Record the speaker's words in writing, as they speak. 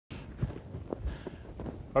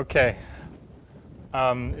Okay.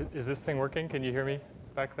 Is this thing working? Can you hear me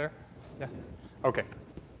back there? Yeah. Okay.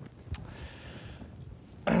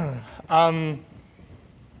 I'll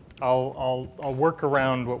work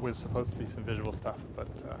around what was supposed to be some visual stuff, but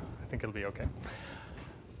I think it'll be okay.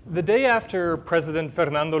 The day after President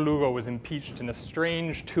Fernando Lugo was impeached in a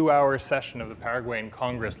strange 2-hour session of the Paraguayan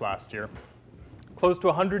Congress last year, close to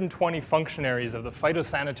 120 functionaries of the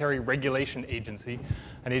Phytosanitary Regulation Agency,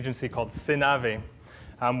 an agency called SENAVE,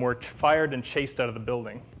 were fired and chased out of the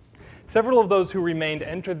building. Several of those who remained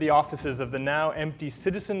entered the offices of the now empty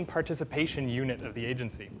Citizen Participation Unit of the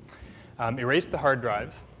agency, erased the hard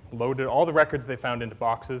drives, loaded all the records they found into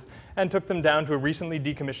boxes, and took them down to a recently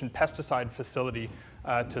decommissioned pesticide facility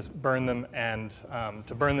to burn them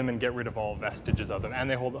and get rid of all vestiges of them. And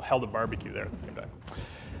they held a barbecue there at the same time.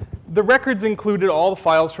 The records included all the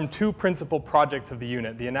files from 2 principal projects of the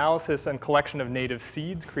unit: the analysis and collection of native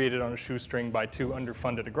seeds created on a shoestring by 2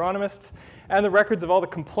 underfunded agronomists, and the records of all the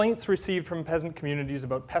complaints received from peasant communities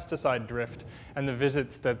about pesticide drift and the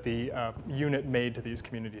visits that the unit made to these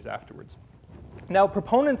communities afterwards. Now,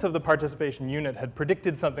 proponents of the participation unit had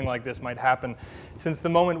predicted something like this might happen since the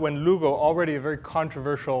moment when Lugo, already a very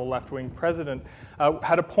controversial left-wing president,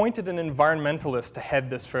 had appointed an environmentalist to head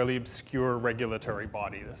this fairly obscure regulatory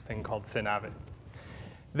body, this thing called SENAVE.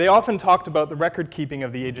 They often talked about the record-keeping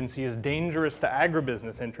of the agency as dangerous to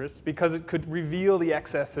agribusiness interests because it could reveal the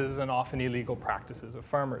excesses and often illegal practices of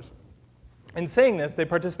farmers. In saying this, they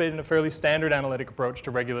participated in a fairly standard analytic approach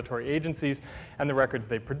to regulatory agencies and the records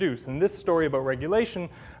they produce. In this story about regulation,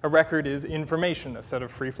 a record is information, a set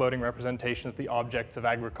of free-floating representations of the objects of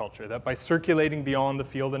agriculture that by circulating beyond the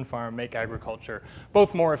field and farm make agriculture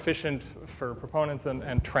both more efficient for proponents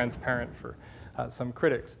and transparent for some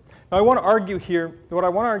critics. Now, what I want to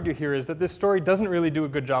argue here is that this story doesn't really do a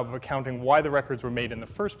good job of accounting why the records were made in the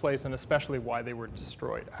first place and especially why they were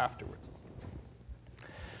destroyed afterwards.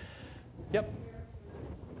 Yep.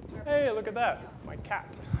 Hey, look at that, my cat.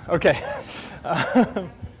 Okay.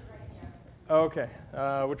 Okay,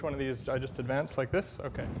 which one of these I just advanced like this?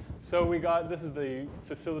 Okay. So this is the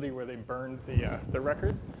facility where they burned the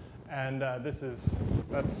records, and that's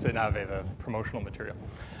SENAVE, the promotional material.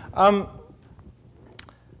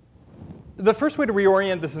 The first way to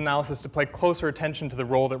reorient this analysis to pay closer attention to the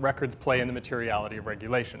role that records play in the materiality of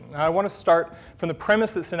regulation. Now, I want to start from the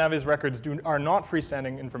premise that SENAVE's records are not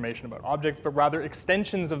freestanding information about objects, but rather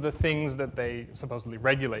extensions of the things that they supposedly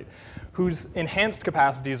regulate, whose enhanced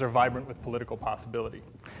capacities are vibrant with political possibility.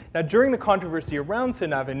 Now, during the controversy around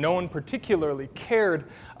SENAVE, no one particularly cared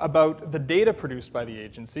about the data produced by the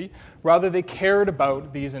agency. Rather, they cared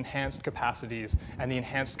about these enhanced capacities and the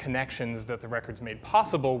enhanced connections that the records made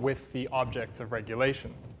possible with the objects of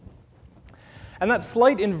regulation. And that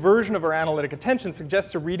slight inversion of our analytic attention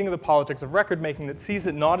suggests a reading of the politics of record-making that sees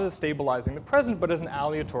it not as stabilizing the present, but as an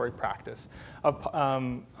aleatory practice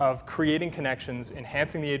of creating connections,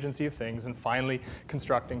 enhancing the agency of things, and finally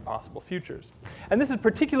constructing possible futures. And this is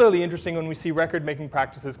particularly interesting when we see record-making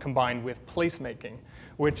practices combined with placemaking,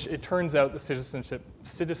 which it turns out the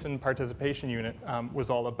Citizen Participation Unit was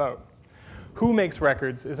all about. Who makes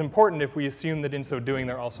records is important if we assume that in so doing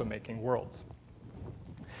they're also making worlds.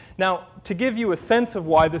 Now, to give you a sense of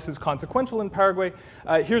why this is consequential in Paraguay,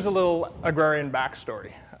 here's a little agrarian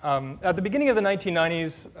backstory. At the beginning of the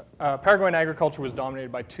 1990s, Paraguayan agriculture was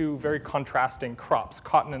dominated by 2 very contrasting crops,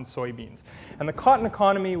 cotton and soybeans. And the cotton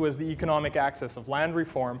economy was the economic axis of land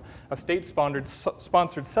reform, a state-sponsored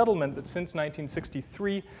settlement that since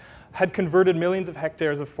 1963 had converted millions of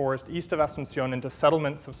hectares of forest east of Asunción into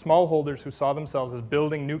settlements of smallholders who saw themselves as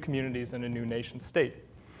building new communities in a new nation state.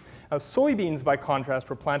 Soybeans, by contrast,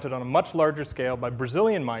 were planted on a much larger scale by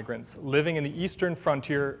Brazilian migrants living in the eastern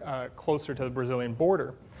frontier closer to the Brazilian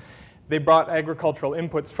border. They brought agricultural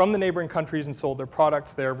inputs from the neighboring countries and sold their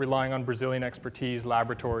products there, relying on Brazilian expertise,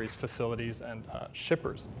 laboratories, facilities, and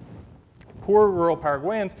shippers. Poor rural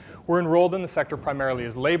Paraguayans were enrolled in the sector primarily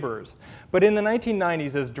as laborers. But in the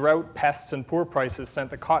 1990s, as drought, pests, and poor prices sent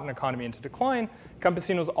the cotton economy into decline,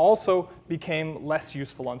 campesinos also became less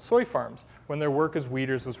useful on soy farms when their work as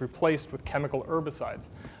weeders was replaced with chemical herbicides,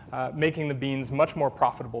 making the beans much more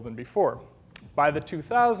profitable than before. By the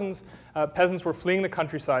 2000s, peasants were fleeing the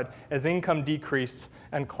countryside as income decreased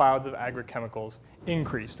and clouds of agrochemicals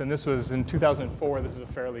increased. And this was in 2004. This is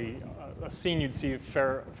a scene you'd see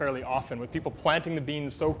fairly often, with people planting the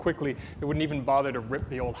beans so quickly they wouldn't even bother to rip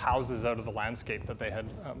the old houses out of the landscape that they had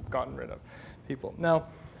gotten rid of people. Now,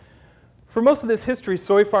 for most of this history,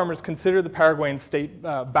 soy farmers considered the Paraguayan state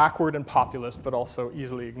backward and populist, but also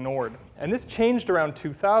easily ignored. And this changed around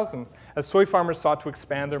 2000 as soy farmers sought to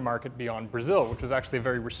expand their market beyond Brazil, which was actually a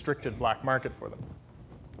very restricted black market for them.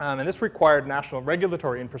 And this required national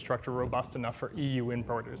regulatory infrastructure robust enough for EU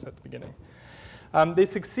importers at the beginning. They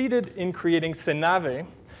succeeded in creating SENAVE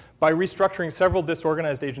by restructuring several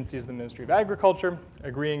disorganized agencies of the Ministry of Agriculture,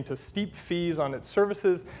 agreeing to steep fees on its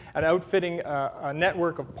services, and outfitting a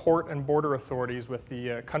network of port and border authorities with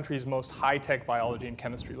the country's most high-tech biology and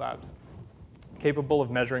chemistry labs, capable of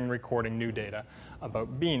measuring and recording new data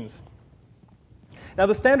about beans. Now,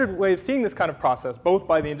 the standard way of seeing this kind of process, both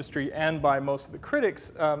by the industry and by most of the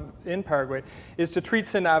critics in Paraguay, is to treat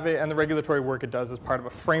SENAVE and the regulatory work it does as part of a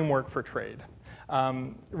framework for trade.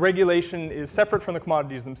 Regulation is separate from the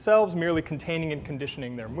commodities themselves, merely containing and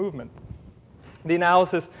conditioning their movement. The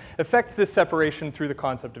analysis affects this separation through the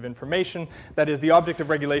concept of information. That is, the object of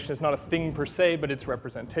regulation is not a thing per se, but its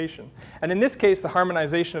representation. And in this case, the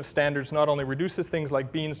harmonization of standards not only reduces things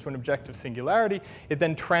like beans to an objective singularity, it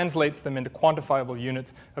then translates them into quantifiable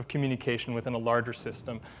units of communication within a larger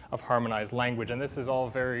system of harmonized language. And this is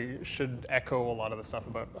all should echo a lot of the stuff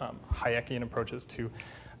about Hayekian approaches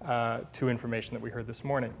to information that we heard this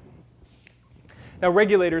morning. Now,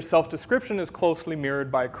 regulators' self-description is closely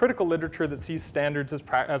mirrored by a critical literature that sees standards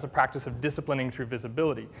as a practice of disciplining through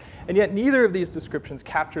visibility. And yet neither of these descriptions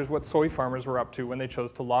captures what soy farmers were up to when they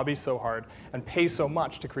chose to lobby so hard and pay so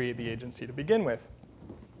much to create the agency to begin with.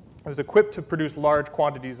 It was equipped to produce large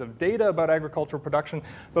quantities of data about agricultural production,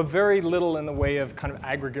 but very little in the way of kind of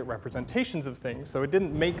aggregate representations of things. So it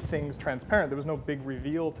didn't make things transparent. There was no big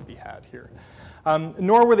reveal to be had here.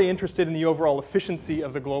 Nor were they interested in the overall efficiency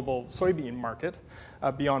of the global soybean market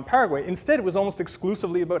beyond Paraguay. Instead, it was almost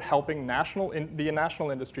exclusively about helping the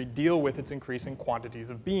national industry deal with its increasing quantities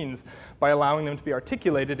of beans by allowing them to be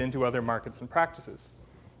articulated into other markets and practices.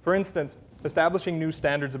 For instance, establishing new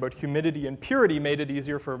standards about humidity and purity made it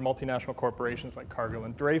easier for multinational corporations like Cargill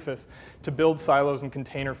and Dreyfus to build silos and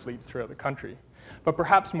container fleets throughout the country. But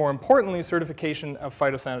perhaps more importantly, certification of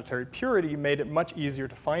phytosanitary purity made it much easier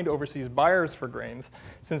to find overseas buyers for grains,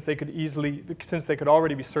 since they could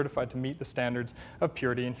already be certified to meet the standards of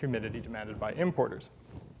purity and humidity demanded by importers.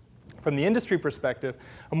 From the industry perspective,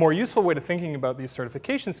 a more useful way to thinking about these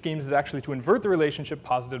certification schemes is actually to invert the relationship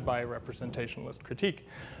posited by a representationalist critique.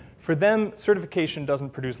 For them, certification doesn't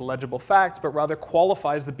produce legible facts, but rather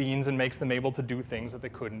qualifies the beans and makes them able to do things that they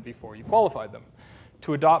couldn't before you qualified them.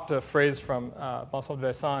 To adopt a phrase from Vincent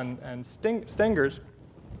Vincent and Stengers,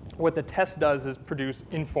 what the test does is produce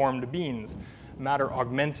informed beans, matter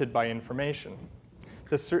augmented by information.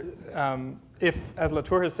 If, as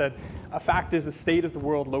Latour has said, a fact is a state of the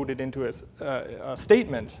world loaded into a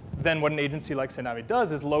statement, then what an agency like SENAVE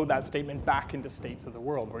does is load that statement back into states of the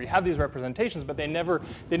world, where you have these representations, but they never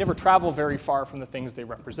travel very far from the things they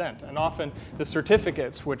represent. And often the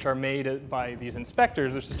certificates, which are made by these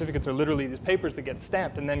inspectors, the certificates are literally these papers that get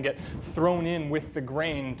stamped and then get thrown in with the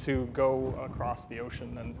grain to go across the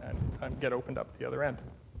ocean and get opened up at the other end.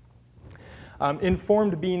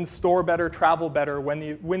 Informed beans store better, travel better,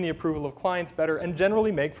 win the approval of clients better, and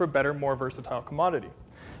generally make for a better, more versatile commodity.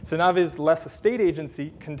 SENAVE is less a state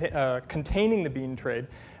agency containing the bean trade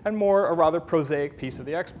and more a rather prosaic piece of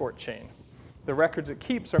the export chain. The records it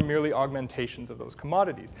keeps are merely augmentations of those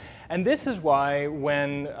commodities. And this is why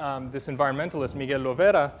when this environmentalist, Miguel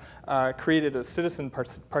Lovera, created a citizen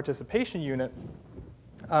participation unit,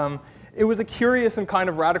 it was a curious and kind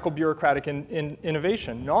of radical bureaucratic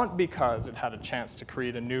innovation, not because it had a chance to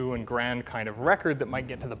create a new and grand kind of record that might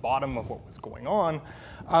get to the bottom of what was going on,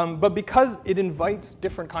 but because it invites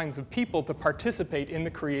different kinds of people to participate in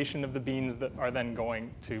the creation of the beans that are then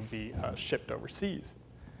going to be shipped overseas.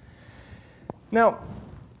 Now,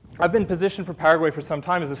 I've been positioned for Paraguay for some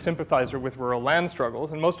time as a sympathizer with rural land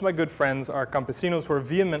struggles, and most of my good friends are campesinos who are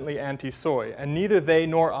vehemently anti-soy, and neither they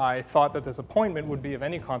nor I thought that this appointment would be of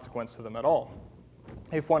any consequence to them at all.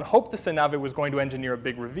 If one hoped the SENAVE was going to engineer a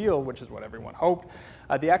big reveal, which is what everyone hoped,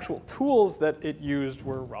 the actual tools that it used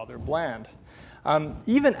were rather bland.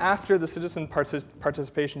 Even after the citizen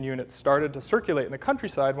participation unit started to circulate in the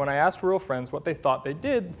countryside, when I asked rural friends what they thought they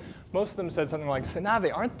did, most of them said something like,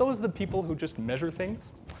 SENAVE, aren't those the people who just measure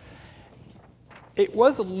things? It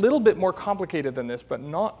was a little bit more complicated than this, but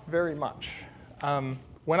not very much.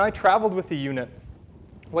 When I traveled with the unit,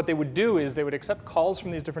 what they would do is they would accept calls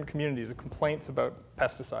from these different communities of complaints about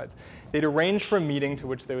pesticides. They'd arrange for a meeting to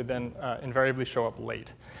which they would then invariably show up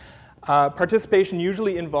late. Participation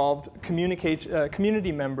usually involved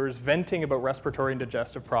community members venting about respiratory and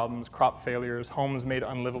digestive problems, crop failures, homes made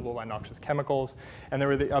unlivable by noxious chemicals, and there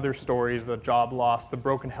were the other stories, the job loss, the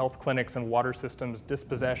broken health clinics and water systems,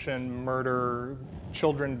 dispossession, murder,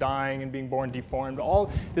 children dying and being born deformed,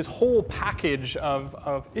 all this whole package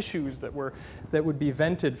of issues that would be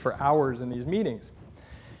vented for hours in these meetings.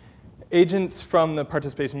 Agents from the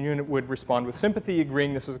participation unit would respond with sympathy,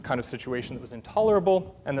 agreeing this was a kind of situation that was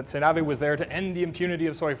intolerable, and that St. Ave was there to end the impunity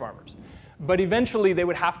of soy farmers. But eventually, they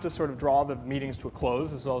would have to sort of draw the meetings to a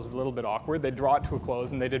close. This was a little bit awkward. They'd draw it to a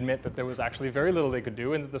close, and they'd admit that there was actually very little they could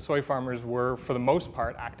do, and that the soy farmers were, for the most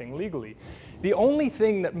part, acting legally. The only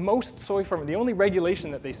thing that most soy farmers, the only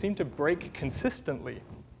regulation that they seemed to break consistently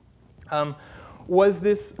was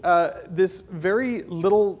this very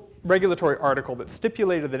little regulatory article that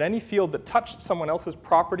stipulated that any field that touched someone else's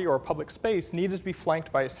property or public space needed to be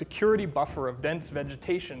flanked by a security buffer of dense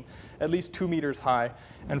vegetation at least 2 meters high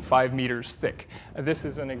and 5 meters thick. This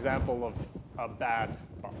is an example of a bad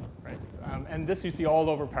buffer, right? And this you see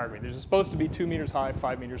all over Paraguay. They're supposed to be 2 meters high,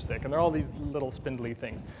 5 meters thick, and they're all these little spindly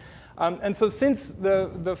things. And so since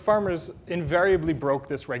the farmers invariably broke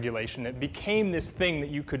this regulation, it became this thing that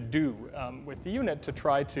you could do with the unit to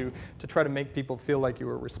try to make people feel like you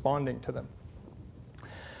were responding to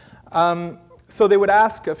them. So they would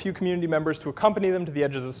ask a few community members to accompany them to the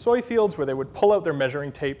edges of soy fields where they would pull out their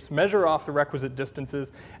measuring tapes, measure off the requisite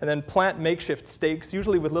distances, and then plant makeshift stakes,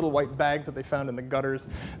 usually with little white bags that they found in the gutters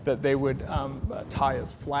that they would tie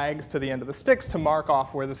as flags to the end of the sticks to mark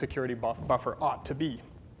off where the security buffer ought to be.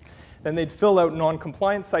 Then they'd fill out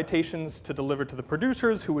non-compliance citations to deliver to the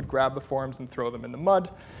producers, who would grab the forms and throw them in the mud.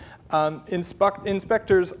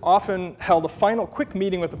 Inspectors often held a final quick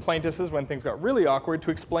meeting with the plaintiffs when things got really awkward to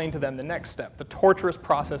explain to them the next step, the torturous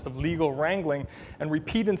process of legal wrangling and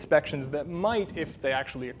repeat inspections that might, if they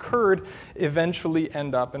actually occurred, eventually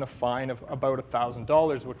end up in a fine of about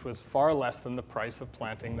 $1,000, which was far less than the price of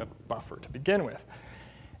planting the buffer to begin with.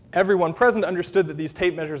 Everyone present understood that these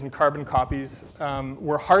tape measures and carbon copies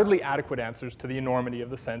were hardly adequate answers to the enormity of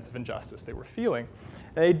the sense of injustice they were feeling.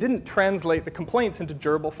 They didn't translate the complaints into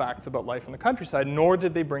durable facts about life in the countryside, nor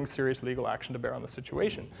did they bring serious legal action to bear on the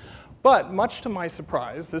situation. But much to my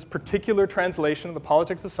surprise, this particular translation of the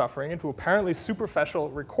politics of suffering into apparently superficial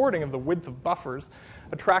recording of the width of buffers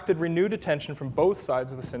attracted renewed attention from both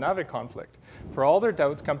sides of the St. Ave conflict. For all their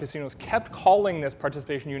doubts, campesinos kept calling this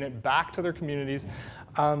participation unit back to their communities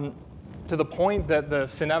to the point that the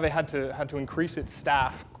St. Ave had to increase its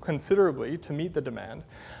staff considerably to meet the demand.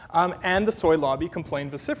 And the soy lobby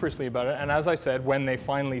complained vociferously about it. And as I said, when they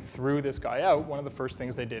finally threw this guy out, one of the first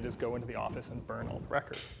things they did is go into the office and burn all the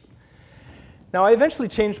records. Now, I eventually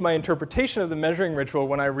changed my interpretation of the measuring ritual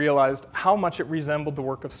when I realized how much it resembled the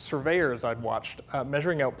work of surveyors I'd watched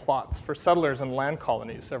measuring out plots for settlers and land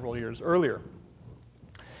colonies several years earlier.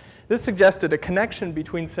 This suggested a connection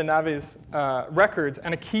between St. Ave's records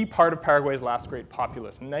and a key part of Paraguay's last great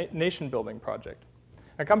populist nation-building project.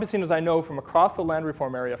 Now, campesinos I know from across the land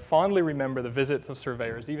reform area fondly remember the visits of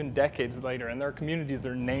surveyors, even decades later, and there are communities that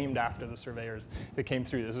are named after the surveyors that came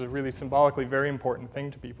through. This is a really symbolically very important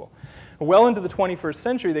thing to people. Well into the 21st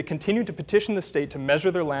century, they continued to petition the state to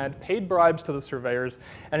measure their land, paid bribes to the surveyors,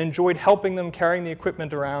 and enjoyed helping them, carrying the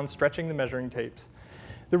equipment around, stretching the measuring tapes.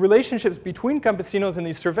 The relationships between campesinos and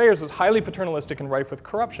these surveyors was highly paternalistic and rife with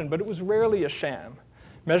corruption, but it was rarely a sham.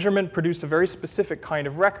 Measurement produced a very specific kind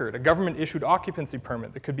of record, a government-issued occupancy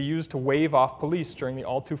permit that could be used to wave off police during the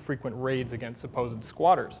all-too-frequent raids against supposed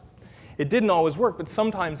squatters. It didn't always work, but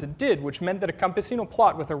sometimes it did, which meant that a campesino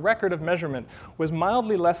plot with a record of measurement was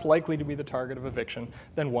mildly less likely to be the target of eviction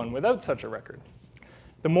than one without such a record.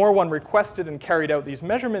 The more one requested and carried out these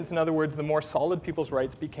measurements, in other words, the more solid people's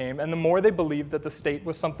rights became, and the more they believed that the state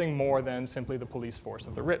was something more than simply the police force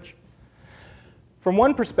of the rich. From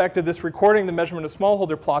one perspective, this recording the measurement of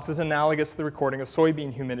smallholder plots is analogous to the recording of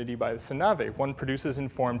soybean humidity by the St. Ave. One produces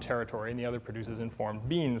informed territory, and the other produces informed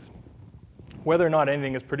beans. Whether or not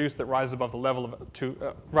anything is produced that rises above the level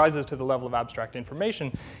rises to the level of abstract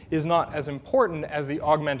information is not as important as the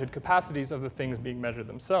augmented capacities of the things being measured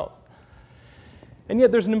themselves. And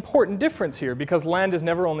yet there's an important difference here, because land is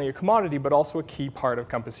never only a commodity, but also a key part of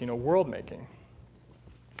campesino world-making.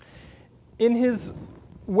 In his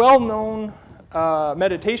well-known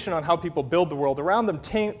meditation on how people build the world around them,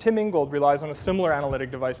 Tim Ingold relies on a similar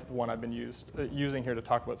analytic device to the one I've been using here to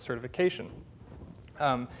talk about certification.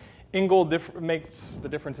 Ingold makes the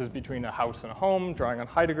differences between a house and a home, drawing on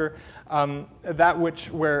Heidegger.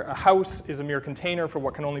 Where a house is a mere container for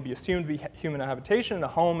what can only be assumed to be human habitation, and a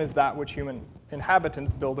home is that which human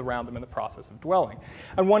inhabitants build around them in the process of dwelling.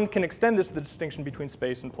 And one can extend this to the distinction between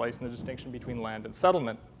space and place and the distinction between land and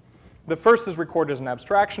settlement. The first is recorded as an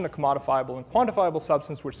abstraction, a commodifiable and quantifiable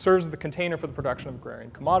substance which serves as the container for the production of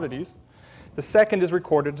agrarian commodities. The second is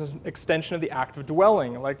recorded as an extension of the act of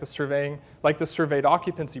dwelling, like the surveyed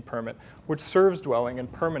occupancy permit, which serves dwelling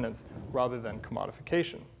and permanence rather than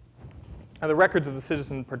commodification. The records of the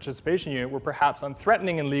Citizen Participation Unit were perhaps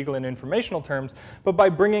unthreatening in legal and informational terms, but by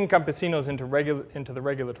bringing campesinos into the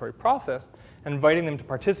regulatory process and inviting them to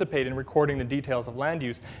participate in recording the details of land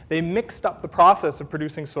use, they mixed up the process of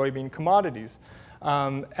producing soybean commodities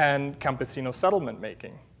and campesino settlement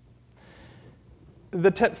making.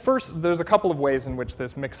 First, there's a couple of ways in which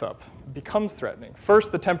this mix-up becomes threatening.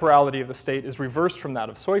 First, the temporality of the state is reversed from that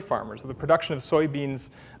of soy farmers. The production of soybeans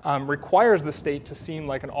requires the state to seem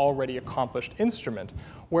like an already accomplished instrument,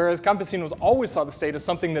 whereas campesinos always saw the state as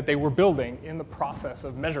something that they were building in the process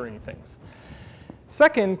of measuring things.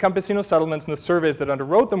 Second, campesino settlements and the surveys that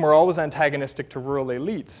underwrote them were always antagonistic to rural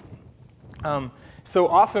elites. So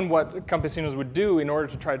often what campesinos would do in order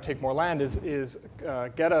to try to take more land is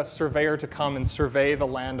get a surveyor to come and survey the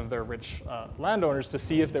land of their rich landowners to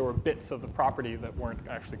see if there were bits of the property that weren't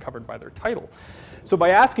actually covered by their title. So by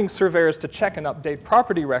asking surveyors to check and update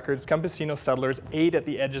property records, campesino settlers ate at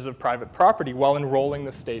the edges of private property while enrolling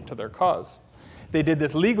the state to their cause. They did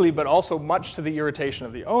this legally, but also much to the irritation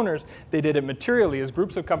of the owners, they did it materially, as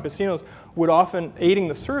groups of campesinos would often, aiding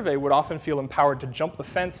the survey, would often feel empowered to jump the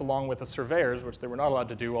fence along with the surveyors, which they were not allowed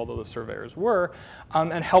to do, although the surveyors were,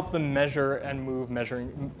 and help them measure and move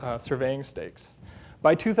surveying stakes.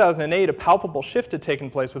 By 2008, a palpable shift had taken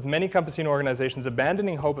place, with many campesino organizations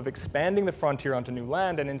abandoning hope of expanding the frontier onto new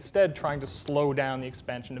land and instead trying to slow down the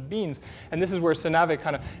expansion of beans. And this is where SENAVE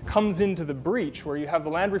kind of comes into the breach, where you have the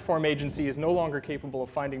Land Reform Agency is no longer capable of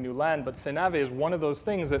finding new land, but SENAVE is one of those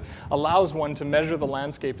things that allows one to measure the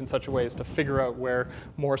landscape in such a way as to figure out where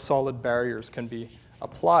more solid barriers can be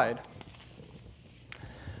applied.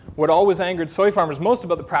 What always angered soy farmers most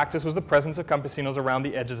about the practice was the presence of campesinos around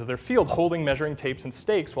the edges of their field, holding measuring tapes and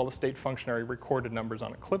stakes while the state functionary recorded numbers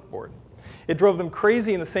on a clipboard. It drove them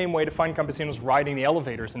crazy in the same way to find campesinos riding the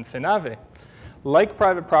elevators in SENAVE. Like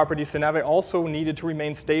private property, SENAVE also needed to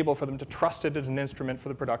remain stable for them to trust it as an instrument for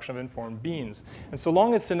the production of informed beans. And so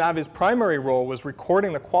long as SENAVE's primary role was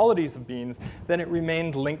recording the qualities of beans, then it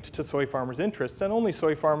remained linked to soy farmers' interests, and only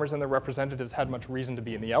soy farmers and their representatives had much reason to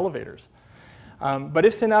be in the elevators. But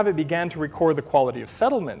if SENAVE began to record the quality of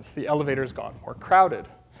settlements, the elevators got more crowded.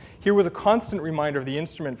 Here was a constant reminder of the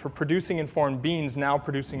instrument for producing informed beans now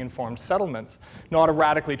producing informed settlements, not a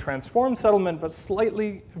radically transformed settlement, but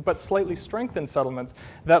slightly strengthened settlements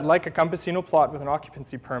that, like a campesino plot with an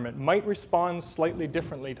occupancy permit, might respond slightly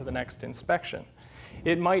differently to the next inspection.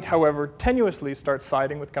 It might, however, tenuously start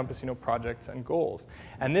siding with campesino projects and goals.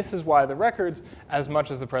 And this is why the records, as much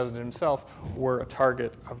as the president himself, were a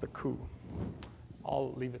target of the coup.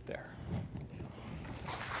 I'll leave it there.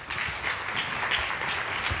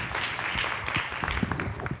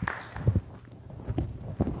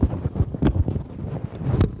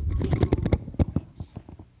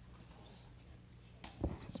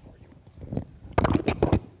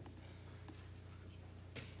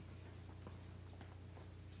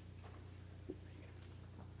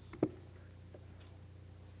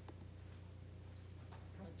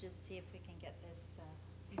 Just see if we can get this.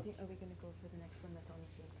 Are we going to go for the next one that's on the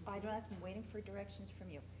same? I don't ask. I'm waiting for directions from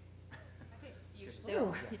you. You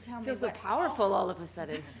So you tell me feels so what. powerful all of a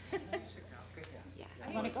sudden. Yeah.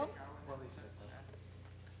 You want to go? All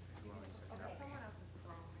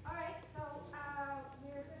right, so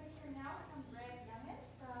we're going to hear now from Brenda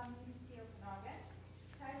from UBC Okanagan.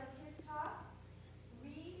 Title of his talk,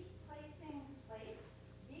 Replacing Place,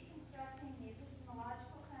 Deconstructing the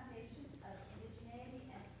Epistemological Foundations of Indigeneity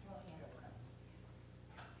and Colonialism.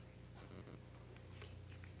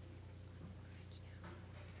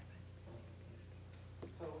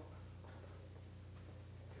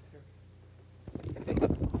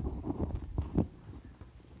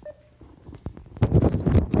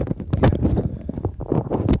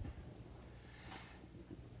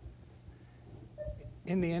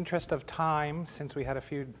 In the interest of time, since we had a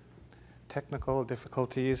few technical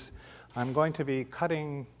difficulties, I'm going to be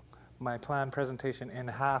cutting my planned presentation in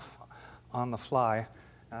half on the fly.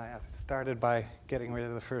 I started by getting rid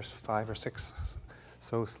of the first 5 or 6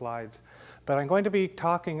 so slides. But I'm going to be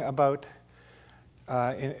talking about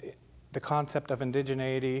the concept of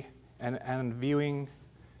indigeneity and viewing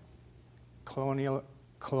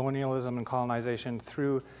colonialism and colonization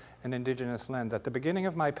through an indigenous lens. At the beginning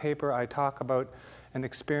of my paper, I talk about an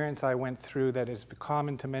experience I went through that is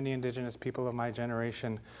common to many indigenous people of my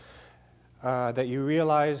generation, that you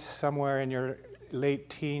realize somewhere in your late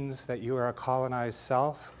teens that you are a colonized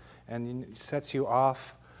self, and it sets you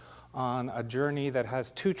off on a journey that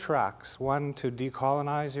has 2 tracks, one to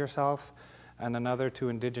decolonize yourself and another to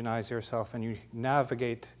indigenize yourself, and you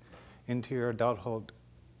navigate into your adulthood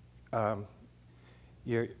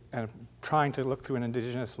you're trying to look through an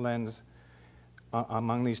indigenous lens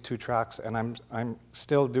among these two tracks, and I'm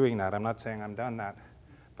still doing that. I'm not saying I'm done that,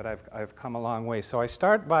 but I've come a long way. So I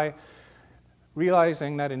start by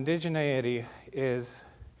realizing that indigeneity is,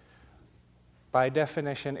 by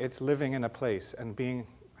definition, it's living in a place and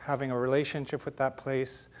having a relationship with that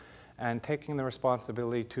place and taking the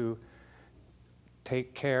responsibility to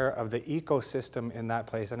take care of the ecosystem in that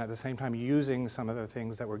place, and at the same time using some of the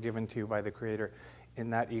things that were given to you by the Creator in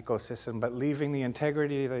that ecosystem, but leaving the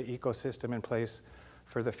integrity of the ecosystem in place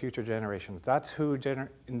for the future generations. That's who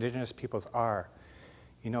Indigenous peoples are.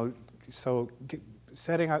 You know, so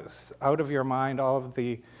setting out of your mind all of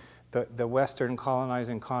the Western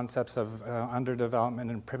colonizing concepts of underdevelopment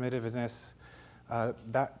and primitiveness,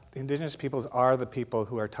 that Indigenous peoples are the people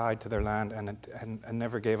who are tied to their land and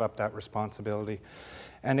never gave up that responsibility.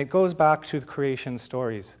 And it goes back to the creation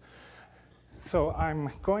stories. So I'm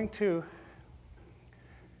going to,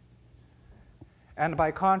 and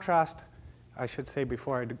by contrast, I should say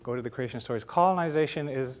before I go to the creation stories, colonization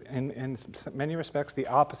is in many respects the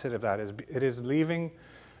opposite of that. It is leaving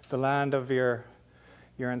the land of your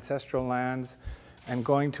ancestral lands and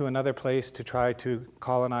going to another place to try to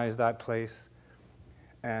colonize that place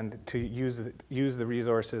and to use the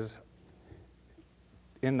resources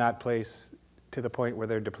in that place to the point where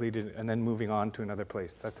they're depleted and then moving on to another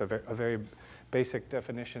place. That's a very basic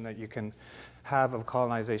definition that you can have of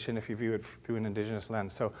colonization if you view it through an Indigenous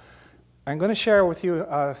lens. So I'm going to share with you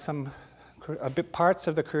some parts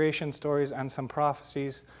of the creation stories and some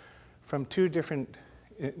prophecies from two different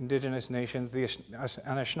Indigenous nations, an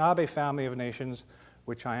Anishinaabe family of nations,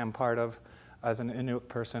 which I am part of as an Inuit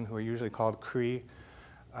person, who are usually called Cree,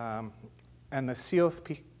 and the Sealth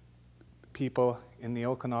people in the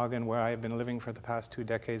Okanagan, where I have been living for the past 2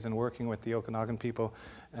 decades and working with the Okanagan people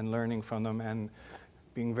and learning from them and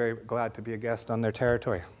being very glad to be a guest on their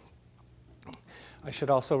territory. I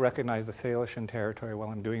should also recognize the Salishan territory while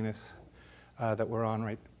I'm doing this that we're on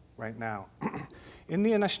right now. In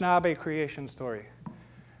the Anishinaabe creation story,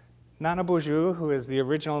 Nanabuju, who is the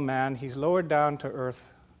original man, he's lowered down to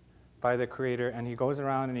earth by the Creator, and he goes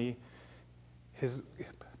around and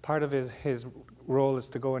part of his role is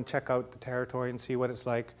to go and check out the territory and see what it's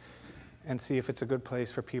like and see if it's a good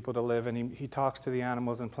place for people to live. And he talks to the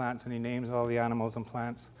animals and plants, and he names all the animals and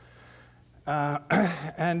plants.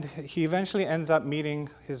 And he eventually ends up meeting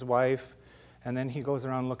his wife, and then he goes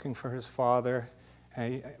around looking for his father,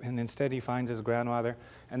 and instead he finds his grandmother.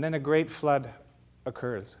 And then a great flood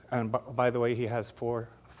occurs. And by the way, he has four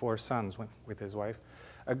sons with his wife.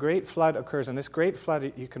 A great flood occurs, and this great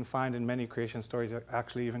flood you can find in many creation stories,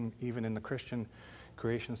 actually even in the Christian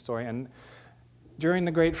creation story. And during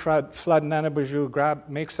the great flood, Nanabuju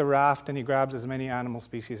makes a raft, and he grabs as many animal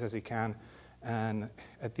species as he can. And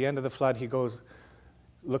at the end of the flood, he goes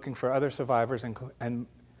looking for other survivors and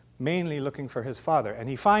mainly looking for his father. And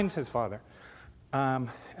he finds his father.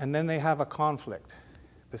 And then they have a conflict.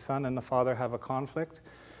 The son and the father have a conflict.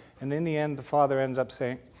 And in the end, the father ends up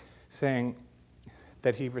saying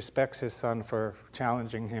that he respects his son for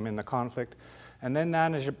challenging him in the conflict. And then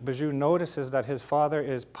Nanabuju notices that his father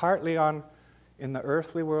is partly in the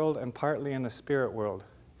earthly world and partly in the spirit world.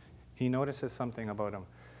 He notices something about him.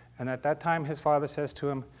 And at that time, his father says to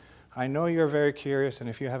him, "I know you're very curious, and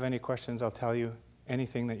if you have any questions, I'll tell you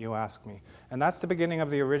anything that you ask me." And that's the beginning of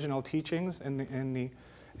the original teachings in the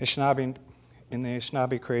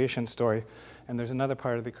Anishinaabe creation story. And there's another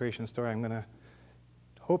part of the creation story I'm going to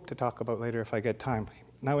hope to talk about later if I get time.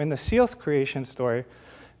 Now, in the Sealth creation story,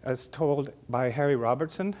 as told by Harry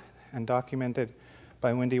Robertson and documented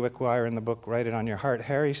by Wendy Wickwire in the book Write It on Your Heart,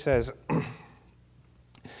 Harry says,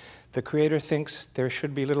 the Creator thinks there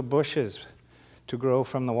should be little bushes to grow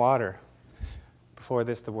from the water. Before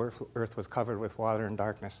this, the earth was covered with water and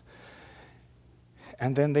darkness.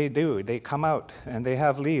 And then they do. They come out, and they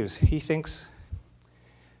have leaves. He thinks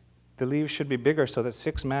the leaves should be bigger so that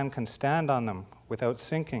 6 men can stand on them without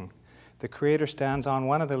sinking. The Creator stands on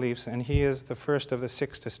one of the leaves, and he is the first of the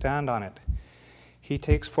 6 to stand on it. He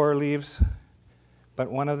takes 4 leaves,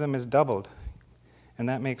 but one of them is doubled, and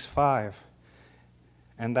that makes 5.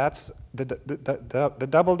 And that's the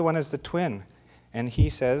doubled one is the twin. And he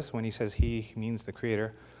says, when he says he means the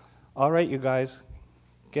Creator, "All right, you guys,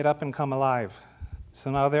 get up and come alive."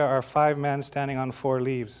 So now there are 5 men standing on 4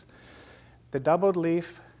 leaves. The doubled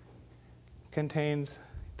leaf contains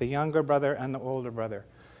the younger brother and the older brother.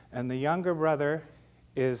 And the younger brother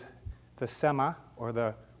is the Sema, or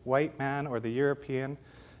the white man, or the European,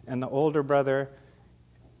 and the older brother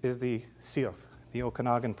is the Sealth, the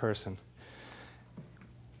Okanagan person.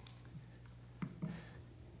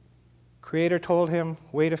 Creator told him,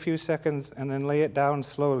 wait a few seconds and then lay it down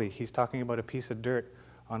slowly. He's talking about a piece of dirt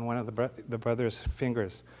on one of the brother's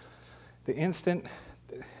fingers. The instant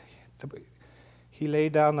he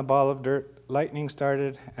laid down the ball of dirt, lightning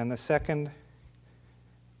started, and in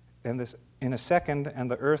a second,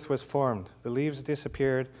 and the earth was formed. The leaves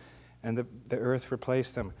disappeared, and the earth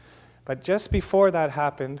replaced them. But just before that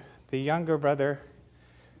happened, the younger brother,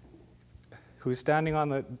 who's standing on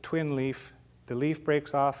the twin leaf, the leaf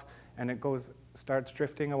breaks off, and it starts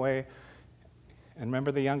drifting away. And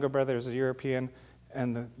remember, the younger brother is a European,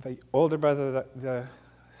 and the older brother, the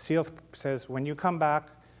seal, says, "When you come back,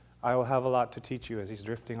 I will have a lot to teach you," as he's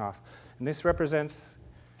drifting off. And this represents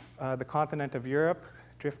the continent of Europe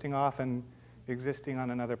drifting off and existing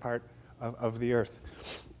on another part of the earth.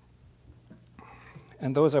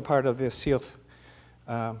 And those are part of the Sealth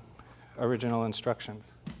original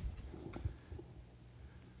instructions.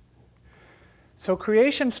 So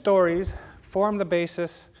creation stories form the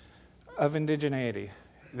basis of indigeneity.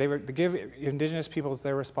 They give indigenous peoples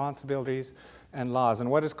their responsibilities and laws. And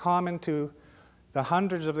what is common to the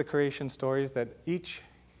hundreds of the creation stories that each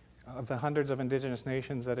of the hundreds of indigenous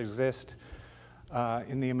nations that exist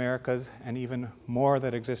in the Americas, and even more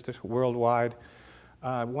that exist worldwide,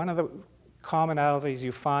 one of the commonalities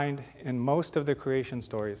you find in most of the creation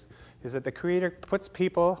stories is that the Creator puts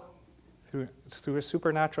people through a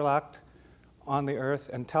supernatural act on the earth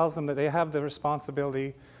and tells them that they have the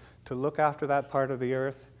responsibility to look after that part of the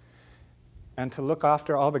earth and to look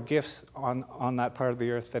after all the gifts on that part of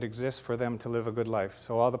the earth that exists for them to live a good life.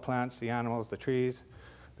 So all the plants, the animals, the trees,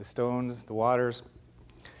 the stones, the waters,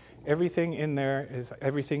 everything in there is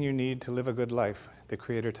everything you need to live a good life, the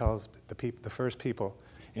Creator tells the first people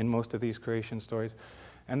in most of these creation stories.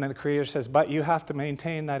 And then the Creator says, but you have to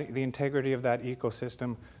maintain the integrity of that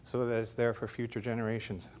ecosystem so that it's there for future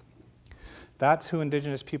generations. That's who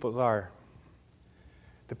indigenous peoples are,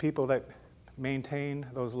 the people that maintain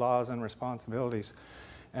those laws and responsibilities.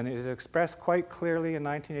 And it is expressed quite clearly in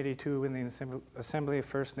 1982 when the Assembly of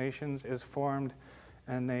First Nations is formed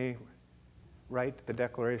and they write the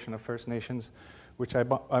Declaration of First Nations, which I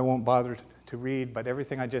won't bother to read, but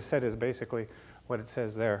everything I just said is basically what it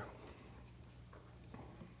says there.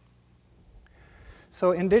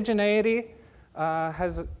 So indigeneity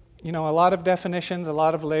has a lot of definitions, a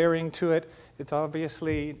lot of layering to it. It's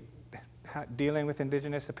obviously dealing with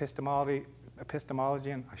indigenous epistemology,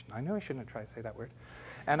 and I knew I shouldn't have tried to say that word,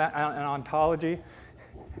 and ontology.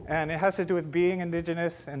 And it has to do with being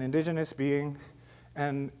indigenous and indigenous being.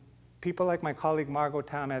 And people like my colleague Margot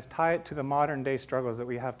Tamez tie it to the modern day struggles that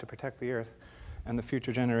we have to protect the earth and the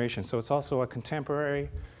future generations. So it's also a contemporary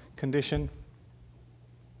condition.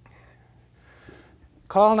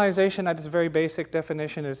 Colonization, at its very basic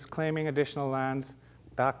definition, is claiming additional lands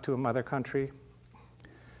back to a mother country.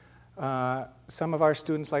 Some of our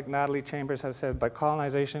students, like Natalie Chambers, have said, but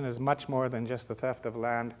colonization is much more than just the theft of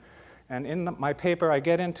land. And in my paper, I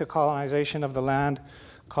get into colonization of the land,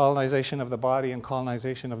 colonization of the body, and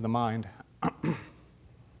colonization of the mind.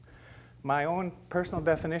 My own personal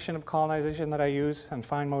definition of colonization that I use and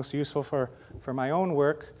find most useful for my own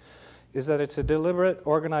work is that it's a deliberate,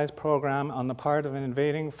 organized program on the part of an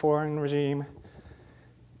invading foreign regime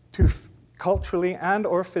to culturally and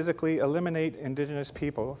or physically eliminate indigenous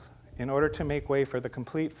peoples in order to make way for the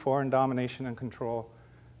complete foreign domination and control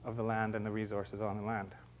of the land and the resources on the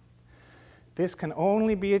land. This can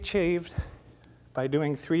only be achieved by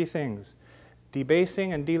doing three things: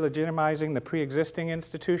 debasing and delegitimizing the pre-existing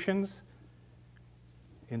institutions,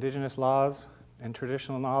 indigenous laws and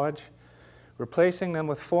traditional knowledge, replacing them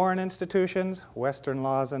with foreign institutions, Western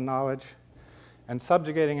laws and knowledge, and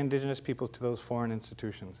subjugating indigenous peoples to those foreign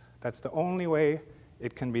institutions. That's the only way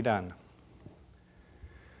it can be done.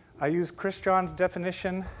 I use Chris John's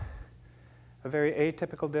definition, a very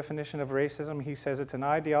atypical definition of racism. He says it's an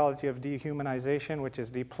ideology of dehumanization which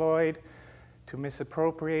is deployed to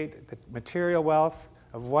misappropriate the material wealth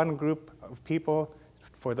of one group of people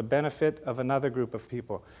for the benefit of another group of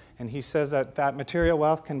people. And he says that that material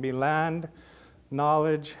wealth can be land,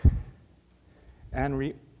 knowledge,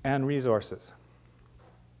 and resources.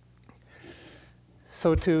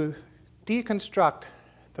 So to deconstruct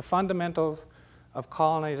the fundamentals of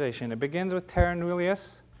colonization, it begins with terra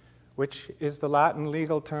nullius, which is the Latin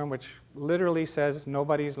legal term which literally says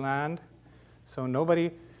nobody's land. So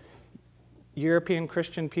European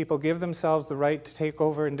Christian people give themselves the right to take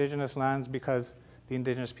over indigenous lands because the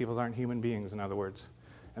indigenous peoples aren't human beings, in other words.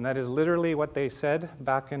 And that is literally what they said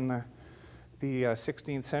back in the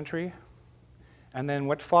 16th century. And then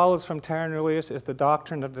what follows from terra nullius is the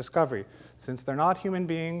doctrine of discovery. Since they're not human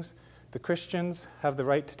beings, the Christians have the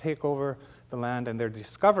right to take over the land, and they're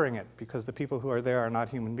discovering it because the people who are there are not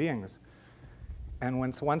human beings. And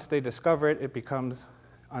once they discover it, it becomes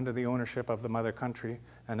under the ownership of the mother country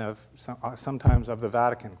and of sometimes of the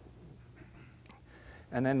Vatican.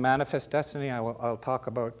 And then manifest destiny, I'll talk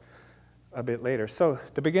about a bit later. So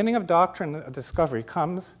the beginning of doctrine of discovery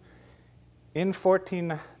comes in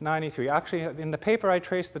 1493. Actually, in the paper I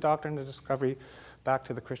traced the doctrine of discovery back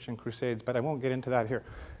to the Christian Crusades, but I won't get into that here.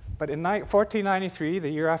 But in 1493, the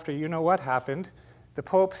year after you know what happened, the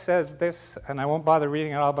Pope says this, and I won't bother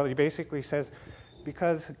reading it all, but he basically says,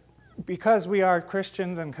 because we are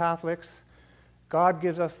Christians and Catholics, God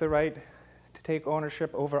gives us the right to take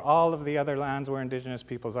ownership over all of the other lands where indigenous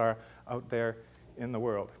peoples are out there in the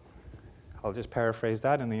world. I'll just paraphrase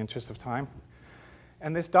that in the interest of time.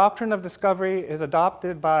 And this doctrine of discovery is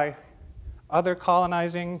adopted by other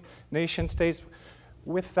colonizing nation states.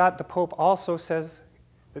 With that, the Pope also says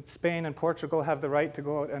that Spain and Portugal have the right to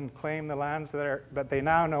go out and claim the lands that they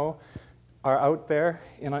now know are out there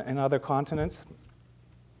in other continents.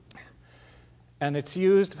 And it's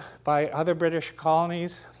used by other British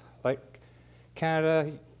colonies like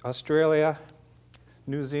Canada, Australia,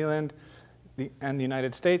 New Zealand, and the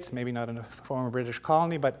United States, maybe not in a former British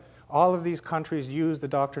colony, but all of these countries use the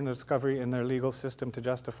doctrine of discovery in their legal system to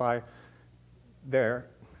justify their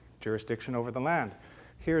jurisdiction over the land.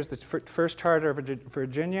 Here's the first charter of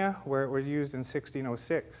Virginia, where it was used in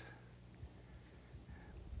 1606.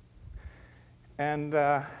 And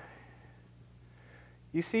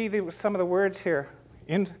you see some of the words here.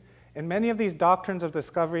 In many of these doctrines of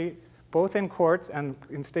discovery, both in courts and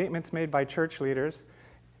in statements made by church leaders,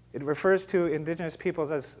 it refers to indigenous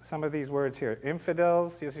peoples as some of these words here.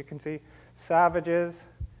 Infidels, as you can see, savages,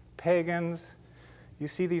 pagans. You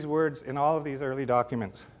see these words in all of these early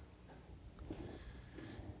documents.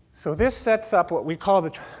 So this sets up what we call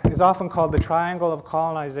is often called the triangle of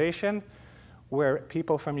colonization, where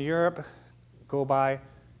people from Europe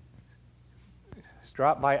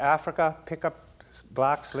drop by Africa, pick up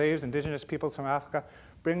black slaves, indigenous peoples from Africa,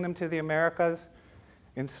 bring them to the Americas,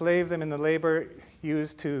 enslave them in the labor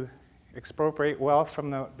used to expropriate wealth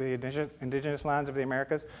from the indigenous lands of the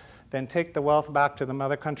Americas, then take the wealth back to the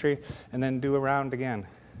mother country, and then do around again.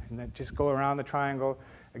 And then just go around the triangle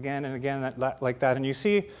again and again like that. And you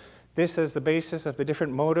see this as the basis of the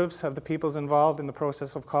different motives of the peoples involved in the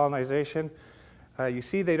process of colonization. You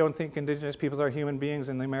see they don't think indigenous peoples are human beings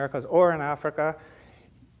in the Americas or in Africa.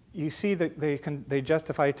 You see that they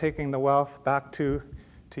justify taking the wealth back to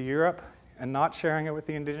Europe and not sharing it with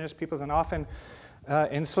the indigenous peoples, and often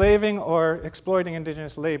enslaving or exploiting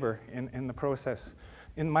indigenous labor in the process.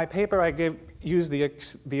 In my paper, I used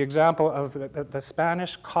the example of the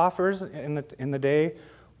Spanish coffers in the day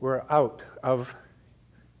were out of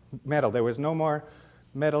metal. There was no more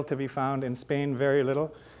metal to be found in Spain, very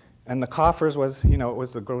little. And the coffers was, it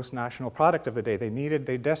was the gross national product of the day.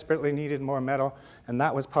 They desperately needed more metal, and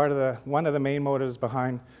that was one of the main motives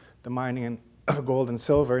behind the mining of gold and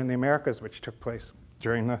silver in the Americas, which took place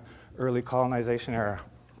during the early colonization era.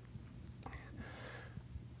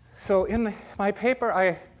 So in my paper,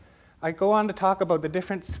 I go on to talk about the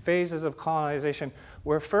different phases of colonization,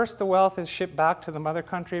 where first the wealth is shipped back to the mother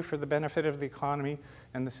country for the benefit of the economy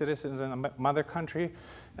and the citizens in the mother country.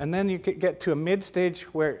 And then you get to a mid-stage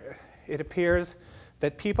where it appears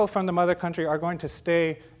that people from the mother country are going to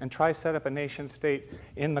stay and try set up a nation state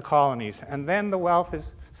in the colonies. And then the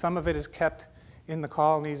wealth some of it is kept in the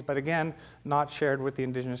colonies, but again, not shared with the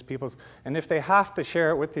indigenous peoples. And if they have to share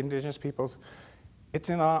it with the indigenous peoples, it's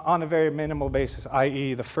on a very minimal basis,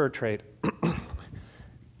 i.e. the fur trade.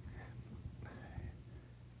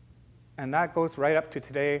 And that goes right up to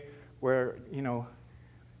today, where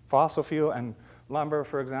fossil fuel and lumber,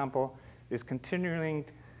 for example, is continuing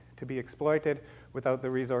to be exploited without the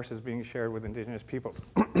resources being shared with indigenous peoples.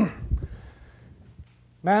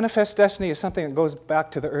 Manifest destiny is something that goes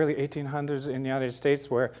back to the early 1800s in the United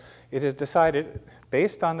States, where it is decided,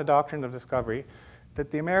 based on the doctrine of discovery,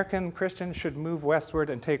 that the American Christians should move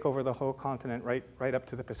westward and take over the whole continent right up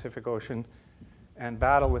to the Pacific Ocean and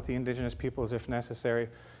battle with the indigenous peoples if necessary.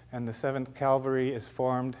 And the 7th Cavalry is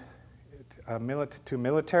formed to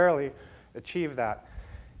militarily achieve that.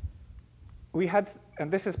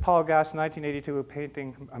 And this is Paul Gass' 1982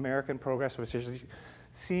 painting, American Progress, which is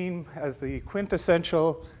seen as the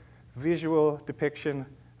quintessential visual depiction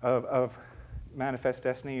of manifest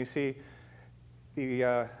destiny. You see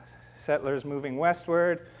the settlers moving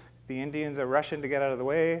westward, the Indians are rushing to get out of the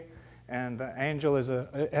way, and the angel is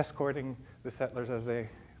escorting the settlers as they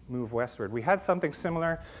move westward. We had something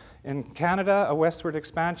similar in Canada, a westward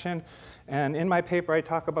expansion, and in my paper I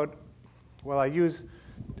talk about, I use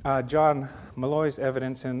John Malloy's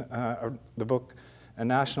evidence in the book A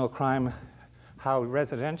National Crime, how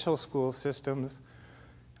residential school systems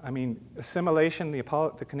I mean, assimilation,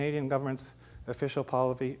 the Canadian government's official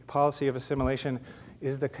policy of assimilation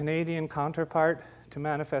is the Canadian counterpart to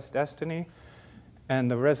Manifest Destiny, and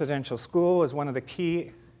the residential school is one of the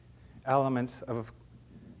key elements of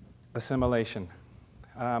assimilation.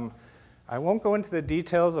 I won't go into the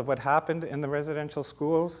details of what happened in the residential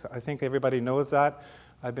schools. I think everybody knows that.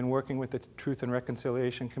 I've been working with the Truth and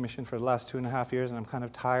Reconciliation Commission for the last 2.5 years, and I'm kind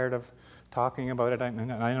of tired of talking about it. I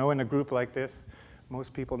know in a group like this,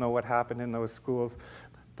 most people know what happened in those schools.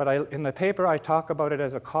 But in the paper, I talk about it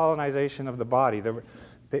as a colonization of the body.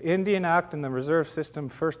 The Indian Act and the reserve system,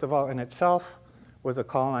 first of all, in itself, was a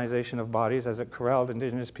colonization of bodies as it corralled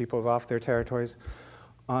Indigenous peoples off their territories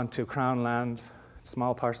onto crown lands,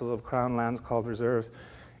 small parcels of crown lands called reserves,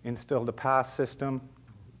 instilled a pass system.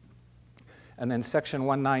 And then Section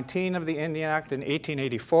 119 of the Indian Act in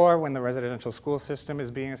 1884, when the residential school system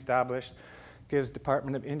is being established, gives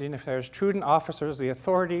Department of Indian Affairs Truden officers the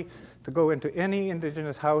authority to go into any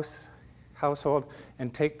Indigenous household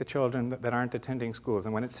and take the children that aren't attending schools.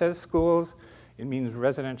 And when it says schools, it means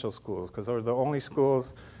residential schools, because those are the only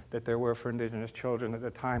schools that there were for Indigenous children at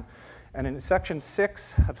the time. And in Section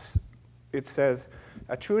 6, it says,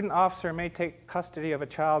 a Truden officer may take custody of a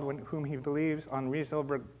child whom he believes on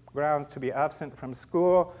reasonable grounds to be absent from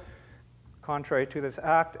school, contrary to this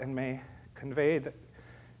act, and may convey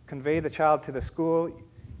the child to the school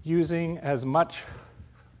using as much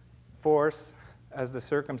force as the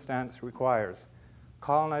circumstance requires.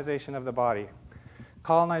 Colonization of the body.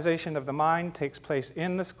 Colonization of the mind takes place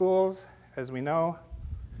in the schools, as we know.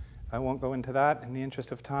 I won't go into that in the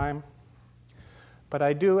interest of time. But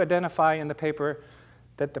I do identify in the paper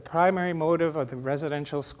that the primary motive of the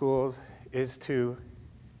residential schools is to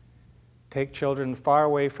take children far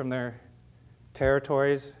away from their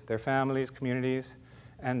territories, their families, communities,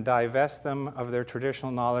 and divest them of their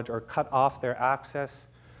traditional knowledge or cut off their access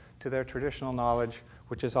to their traditional knowledge,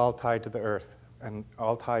 which is all tied to the earth and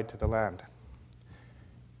all tied to the land.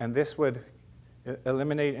 And this would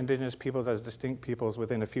eliminate Indigenous peoples as distinct peoples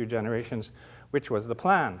within a few generations, which was the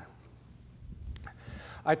plan.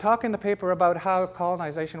 I talk in the paper about how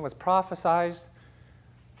colonization was prophesized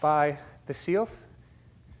by the Sealth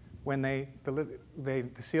when the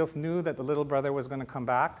Sealth knew that the little brother was going to come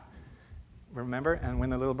back. Remember? And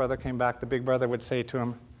when the little brother came back, the big brother would say to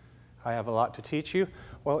him, I have a lot to teach you.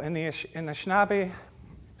 Well, in the Anishinaabe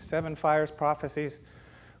Seven Fires prophecies,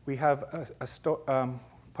 we have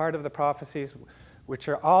part of the prophecies which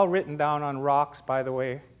are all written down on rocks, by the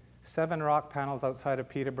way, 7 rock panels outside of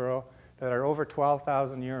Peterborough that are over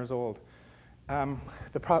 12,000 years old.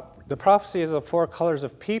 The prophecies of 4 colors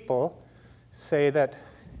of people say that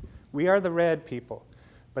we are the red people,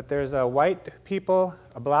 but there's a white people,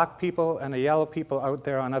 a black people, and a yellow people out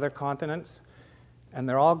there on other continents, and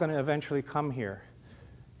they're all going to eventually come here.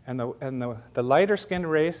 And the lighter-skinned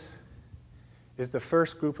race is the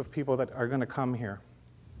first group of people that are going to come here.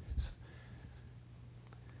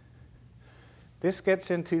 This gets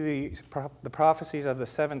into the prophecies of the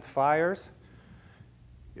 7th fires.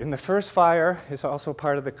 In the first fire is also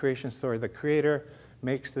part of the creation story. The Creator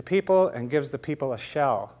makes the people and gives the people a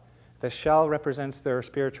shell. The shell represents their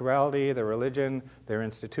spirituality, their religion, their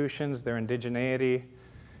institutions, their indigeneity.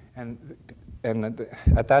 And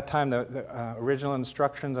at that time, the original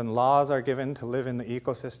instructions and laws are given to live in the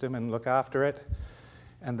ecosystem and look after it.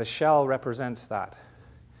 And the shell represents that.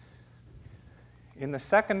 In the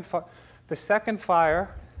second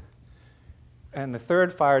fire and the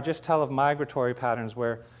third fire just tell of migratory patterns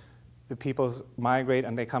where the peoples migrate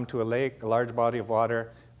and they come to a lake, a large body of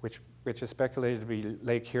water, which is speculated to be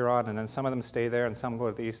Lake Huron, and then some of them stay there and some go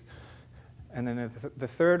to the east. And then in the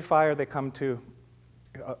third fire, they come to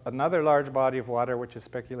another large body of water, which is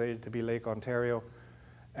speculated to be Lake Ontario.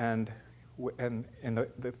 And in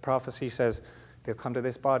the prophecy says they'll come to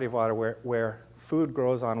this body of water where food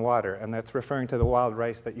grows on water, and that's referring to the wild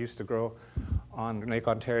rice that used to grow on Lake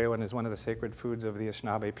Ontario and is one of the sacred foods of the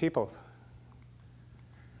Anishinaabe peoples.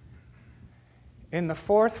 In the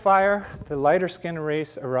 4th fire, the lighter-skinned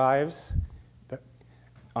race arrives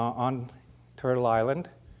on Turtle Island,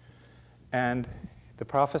 and the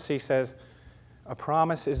prophecy says a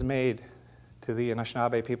promise is made to the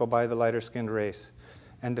Anishinaabe people by the lighter-skinned race.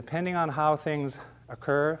 And depending on how things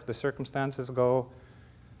occur, the circumstances go,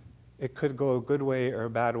 it could go a good way or a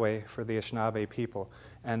bad way for the Anishinaabe people.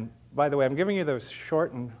 And by the way, I'm giving you the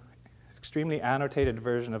short and extremely annotated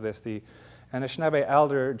version of this. The Anishinaabe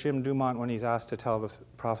elder, Jim Dumont, when he's asked to tell the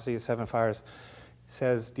prophecy of 7 fires,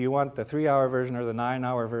 says, do you want the 3-hour version or the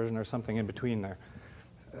 9-hour version or something in between there?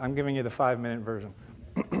 I'm giving you the 5-minute version.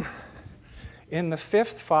 In the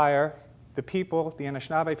 5th fire, the people, the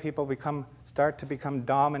Anishinaabe people, start to become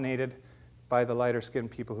dominated by the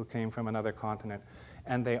lighter-skinned people who came from another continent.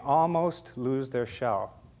 And they almost lose the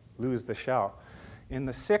shell. In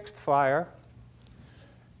the sixth fire,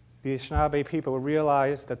 the Anishinaabe people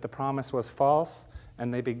realize that the promise was false,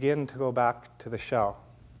 and they begin to go back to the shell.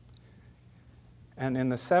 And in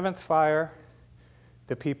the seventh fire,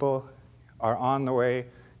 the people are on the way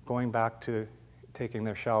going back to taking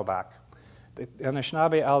their shell back. The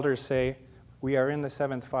Anishinaabe elders say, we are in the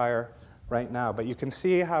seventh fire right now. But you can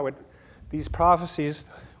see how these prophecies,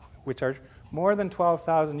 which are more than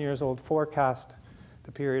 12,000 years old, forecast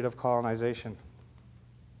the period of colonization.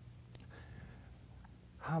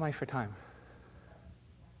 How am I for time?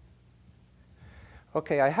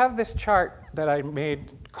 Okay, I have this chart that I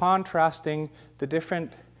made contrasting the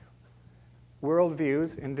different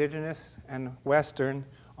worldviews, Indigenous and Western,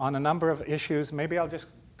 on a number of issues. Maybe I'll just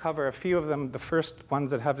cover a few of them, the first ones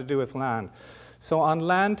that have to do with land. So on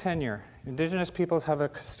land tenure, Indigenous peoples have a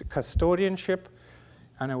custodianship.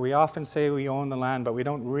 I know we often say we own the land, but we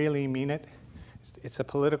don't really mean it. It's a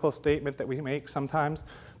political statement that we make sometimes,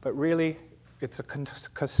 but really it's a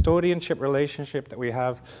custodianship relationship that we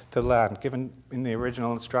have to land, given in the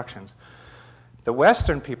original instructions. The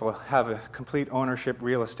Western people have a complete ownership,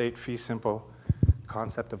 real estate, fee simple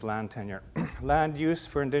concept of land tenure. Land use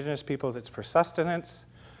for Indigenous peoples, it's for sustenance.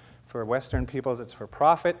 For Western peoples, it's for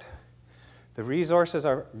profit. The resources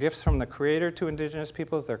are gifts from the Creator to Indigenous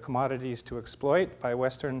peoples. They're commodities to exploit by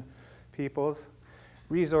Western peoples.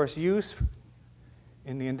 Resource use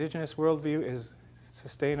in the Indigenous worldview is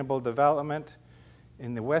sustainable development.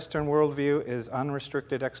 In the Western worldview is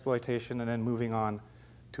unrestricted exploitation and then moving on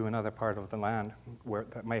to another part of the land where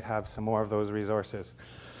that might have some more of those resources.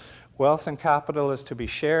 Wealth and capital is to be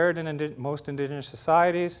shared in most Indigenous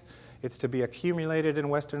societies. It's to be accumulated in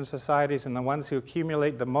Western societies, and the ones who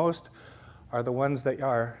accumulate the most are the ones that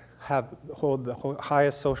hold the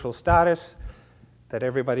highest social status, that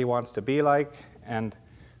everybody wants to be like, and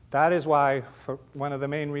that is why, for one of the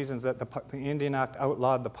main reasons that the Indian Act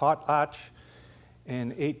outlawed the potlatch in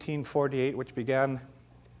 1948, which began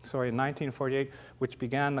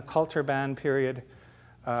the culture ban period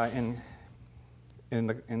in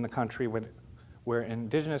the country where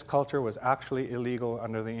Indigenous culture was actually illegal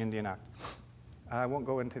under the Indian Act. I won't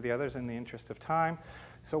go into the others in the interest of time.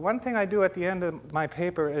 So one thing I do at the end of my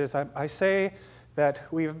paper is I say that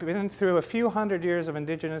we've been through a few hundred years of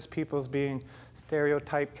Indigenous peoples being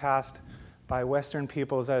stereotype cast by Western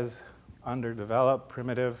peoples as underdeveloped,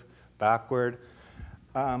 primitive, backward.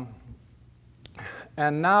 And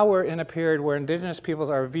now we're in a period where Indigenous peoples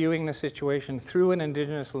are viewing the situation through an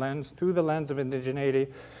Indigenous lens, through the lens of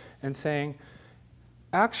indigeneity, and saying,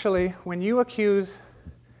 actually, when you accuse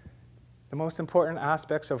the most important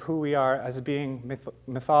aspects of who we are as being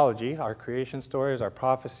mythology, our creation stories, our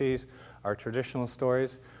prophecies, our traditional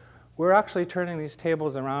stories, we're actually turning these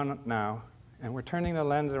tables around now, and we're turning the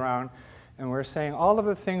lens around, and we're saying all of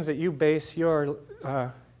the things that you base your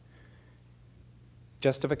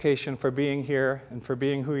justification for being here and for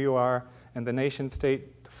being who you are, and the nation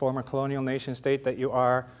state, the former colonial nation state that you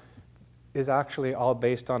are, is actually all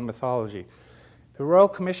based on mythology. The Royal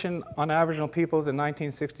Commission on Aboriginal Peoples in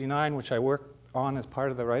 1969, which I worked on as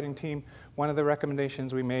part of the writing team, one of the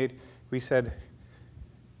recommendations we made, we said,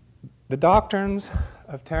 the doctrines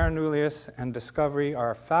of terra nullius and discovery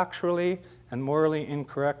are factually and morally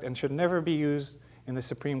incorrect and should never be used in the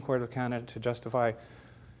Supreme Court of Canada to justify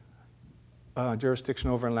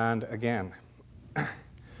jurisdiction over land again.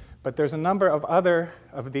 But there's a number of other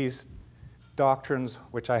of these doctrines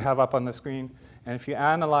which I have up on the screen, and if you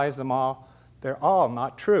analyze them all, they're all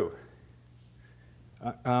not true.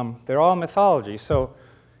 They're all mythology. So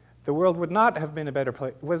the world would not have been a better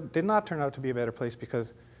place, did not turn out to be a better place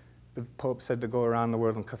because the Pope said to go around the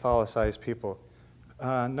world and Catholicize people.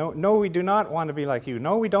 No, we do not want to be like you.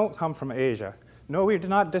 No, we don't come from Asia. No, we do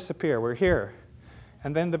not disappear. We're here.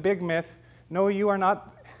 And then the big myth, no, you are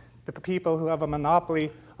not the people who have a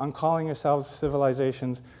monopoly on calling yourselves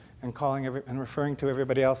civilizations and and referring to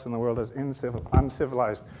everybody else in the world as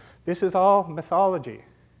uncivilized. This is all mythology.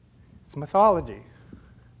 It's mythology.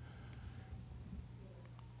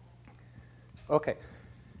 Okay.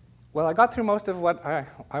 Well, I got through most of what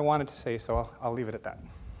I wanted to say, so I'll leave it at that.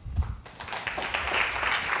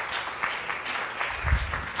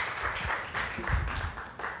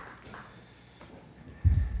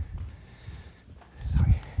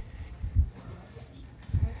 Sorry.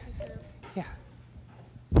 Yeah.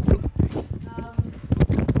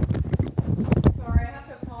 Sorry, I have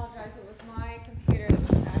to apologize. It was my computer that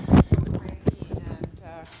was actually so cranky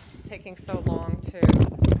and taking so long to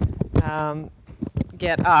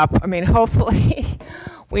get up. I mean, hopefully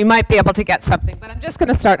we might be able to get something, but I'm just going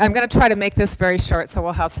to start. I'm going to try to make this very short so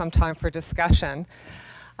we'll have some time for discussion.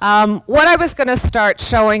 What I was going to start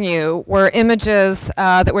showing you were images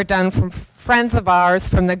that were done from friends of ours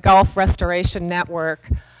from the Gulf Restoration Network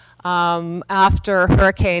after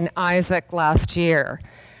Hurricane Isaac last year.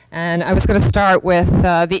 And I was going to start with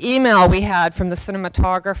the email we had from the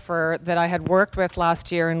cinematographer that I had worked with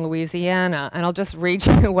last year in Louisiana, and I'll just read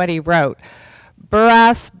you what he wrote.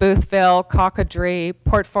 Bourras, Boothville, Cocodrie,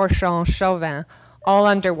 Port Fourchon, Chauvin, all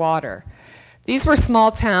underwater. These were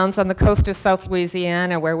small towns on the coast of South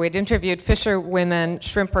Louisiana where we'd interviewed fisherwomen,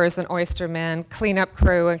 shrimpers, and oystermen, cleanup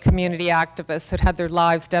crew, and community activists who'd had their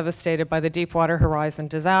lives devastated by the Deepwater Horizon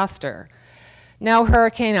disaster. Now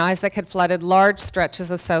Hurricane Isaac had flooded large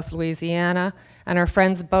stretches of South Louisiana, and our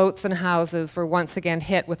friends' boats and houses were once again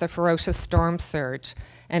hit with a ferocious storm surge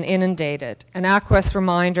and inundated, an aqueous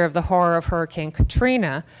reminder of the horror of Hurricane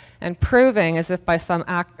Katrina, and proving, as if by some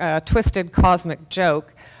twisted cosmic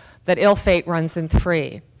joke, that ill fate runs in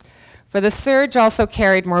three. For the surge also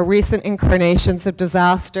carried more recent incarnations of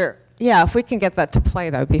disaster. Yeah, if we can get that to play,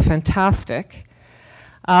 that would be fantastic.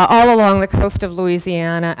 All along the coast of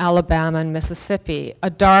Louisiana, Alabama, and Mississippi, a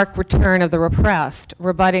dark return of the repressed,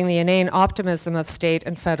 rebutting the inane optimism of state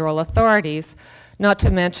and federal authorities, not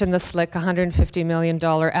to mention the slick $150 million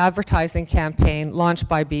advertising campaign launched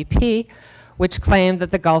by BP, which claimed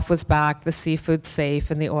that the Gulf was back, the seafood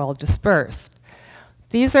safe, and the oil dispersed.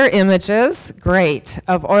 These are images, great,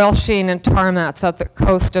 of oil sheen and tar mats at the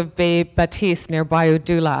coast of Baie Baptiste near Bayou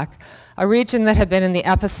du Lac, a region that had been in the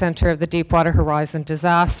epicenter of the Deepwater Horizon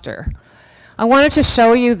disaster. I wanted to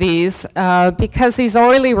show you these because these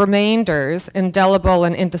oily remainders, indelible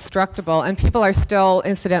and indestructible, and people are still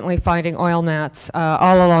incidentally finding oil mats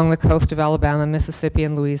all along the coast of Alabama, Mississippi,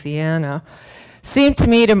 and Louisiana, seem to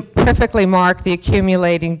me to perfectly mark the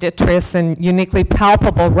accumulating detritus and uniquely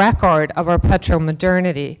palpable record of our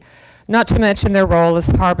petro-modernity, not to mention their role as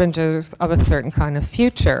harbingers of a certain kind of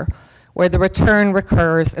future, where the return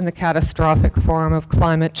recurs in the catastrophic form of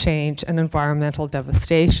climate change and environmental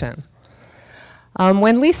devastation.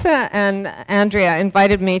 When Lisa and Andrea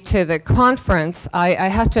invited me to the conference, I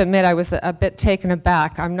have to admit I was a bit taken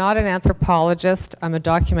aback. I'm not an anthropologist, I'm a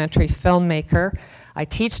documentary filmmaker. I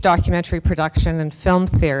teach documentary production and film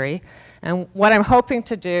theory. And what I'm hoping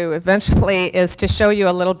to do eventually is to show you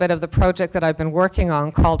a little bit of the project that I've been working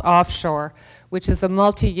on called Offshore, which is a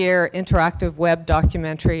multi-year interactive web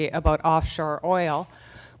documentary about offshore oil,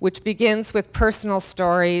 which begins with personal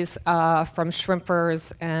stories from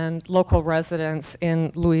shrimpers and local residents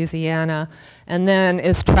in Louisiana, and then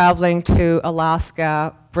is traveling to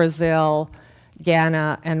Alaska, Brazil,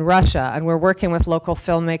 Ghana, and Russia. And we're working with local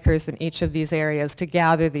filmmakers in each of these areas to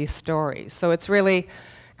gather these stories. So it's really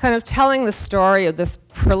kind of telling the story of this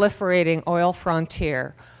proliferating oil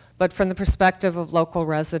frontier, but from the perspective of local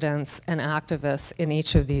residents and activists in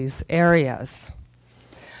each of these areas.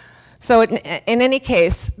 So in any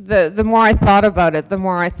case, the more I thought about it, the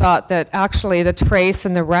more I thought that actually the trace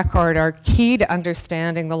and the record are key to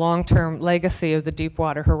understanding the long-term legacy of the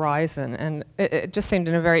Deepwater Horizon, and it just seemed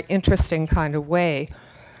in a very interesting kind of way.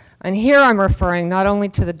 And here I'm referring not only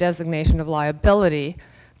to the designation of liability,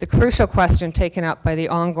 the crucial question taken up by the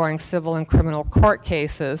ongoing civil and criminal court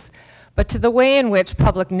cases, but to the way in which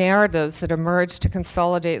public narratives that emerge to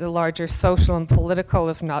consolidate the larger social and political,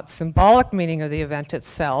 if not symbolic, meaning of the event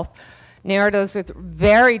itself, narratives with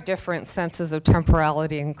very different senses of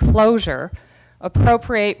temporality and closure,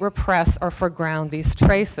 appropriate, repress, or foreground these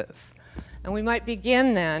traces. And we might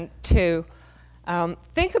begin then to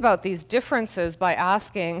think about these differences by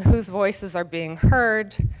asking whose voices are being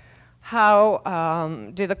heard,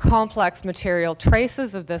 how do the complex material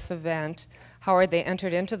traces of this event, how are they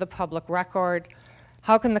entered into the public record?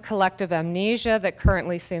 How can the collective amnesia that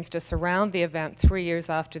currently seems to surround the event 3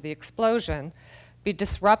 years after the explosion be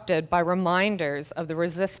disrupted by reminders of the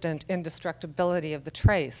resistant indestructibility of the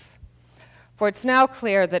trace? For it's now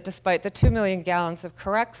clear that despite the 2 million gallons of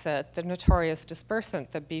Corexit, the notorious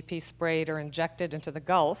dispersant that BP sprayed or injected into the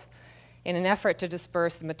Gulf, in an effort to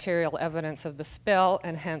disperse the material evidence of the spill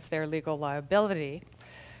and hence their legal liability,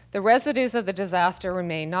 the residues of the disaster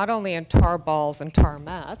remain not only in tar balls and tar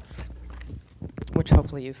mats, which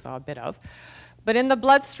hopefully you saw a bit of, but in the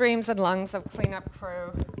bloodstreams and lungs of cleanup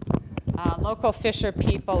crew, local fisher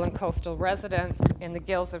people and coastal residents, in the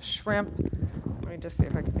gills of shrimp. Let me just see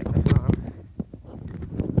if I can get this on.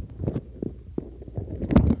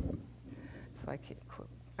 So I keep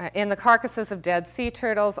in the carcasses of dead sea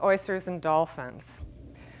turtles, oysters, and dolphins.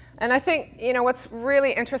 And I think, what's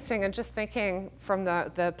really interesting, and just thinking from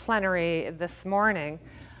the plenary this morning,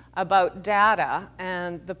 about data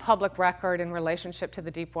and the public record in relationship to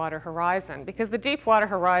the Deepwater Horizon, because the Deepwater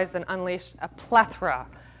Horizon unleashed a plethora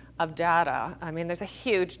of data. I mean, there's a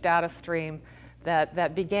huge data stream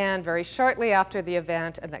that began very shortly after the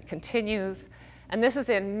event and that continues. And this is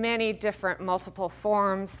in many different multiple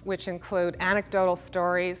forms, which include anecdotal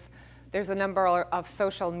stories. There's a number of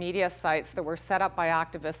social media sites that were set up by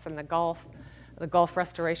activists in the Gulf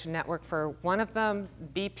Restoration Network for one of them,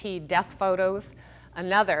 BP death photos,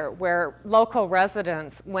 another, where local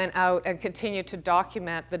residents went out and continued to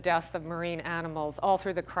document the deaths of marine animals all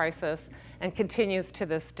through the crisis and continues to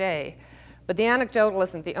this day. But the anecdotal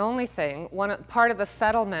isn't the only thing. Part of the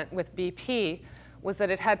settlement with BP was that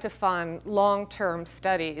it had to fund long-term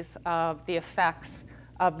studies of the effects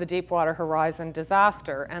of the Deepwater Horizon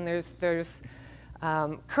disaster. And there's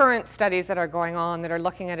current studies that are going on that are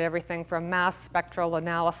looking at everything from mass spectral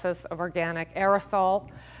analysis of organic aerosol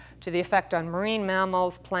to the effect on marine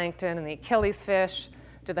mammals, plankton, and the Achilles fish,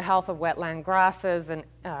 to the health of wetland grasses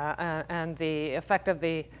and the effect of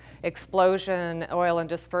the explosion, oil, and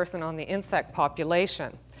dispersant on the insect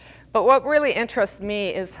population. But what really interests me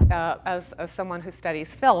is, as someone who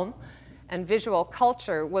studies film and visual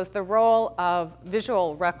culture, was the role of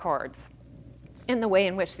visual records in the way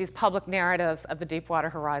in which these public narratives of the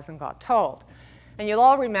Deepwater Horizon got told. And you'll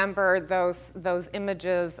all remember those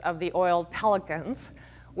images of the oiled pelicans,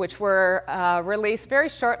 which were released very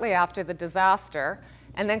shortly after the disaster.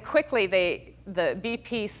 And then quickly, the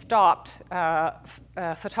BP stopped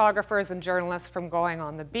photographers and journalists from going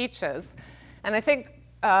on the beaches. And I think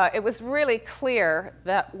it was really clear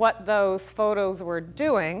that what those photos were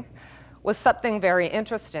doing was something very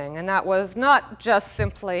interesting. And that was not just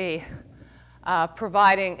simply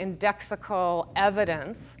providing indexical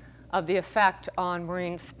evidence of the effect on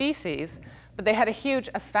marine species, but they had a huge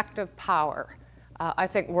effective power, I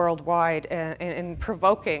think, worldwide in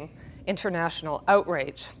provoking international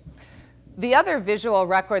outrage. The other visual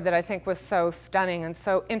record that I think was so stunning and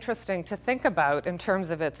so interesting to think about in terms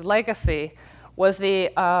of its legacy was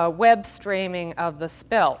the web streaming of the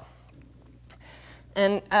spill.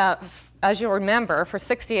 And as you'll remember, for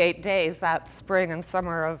 68 days that spring and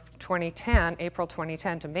summer of 2010, April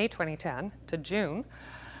 2010 to May 2010 to June,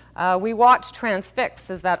 we watched transfixed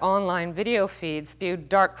as that online video feed spewed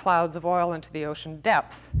dark clouds of oil into the ocean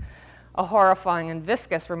depths, a horrifying and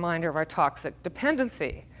viscous reminder of our toxic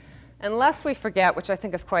dependency. And lest we forget, which I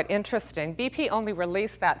think is quite interesting, BP only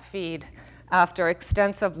released that feed after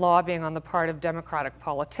extensive lobbying on the part of Democratic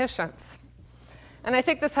politicians. And I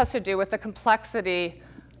think this has to do with the complexity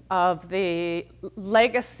of the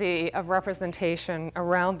legacy of representation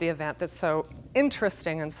around the event that's so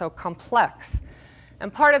interesting and so complex.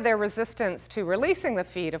 And part of their resistance to releasing the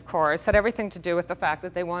feed, of course, had everything to do with the fact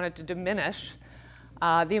that they wanted to diminish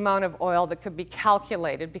the amount of oil that could be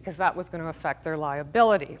calculated, because that was going to affect their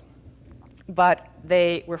liability. But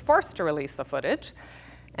they were forced to release the footage.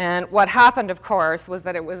 And what happened, of course, was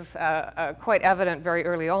that it was quite evident very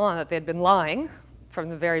early on that they had been lying from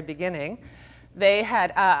the very beginning. They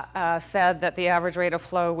had said that the average rate of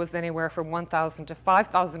flow was anywhere from 1,000 to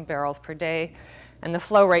 5,000 barrels per day. And the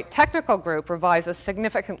flow rate technical group revises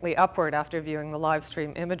significantly upward after viewing the live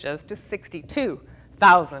stream images to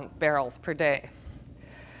 62,000 barrels per day.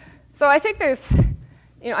 So I think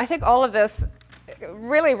I think all of this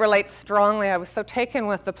really relates strongly. I was so taken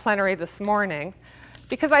with the plenary this morning,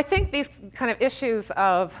 because I think these kind of issues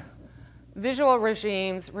of visual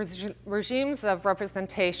regimes, regimes of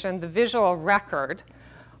representation, the visual record,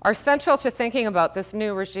 are central to thinking about this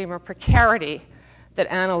new regime of precarity that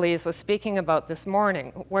Annalise was speaking about this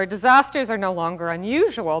morning, where disasters are no longer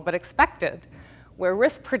unusual but expected, where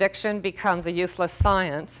risk prediction becomes a useless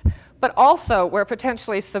science, but also where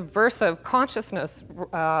potentially subversive consciousness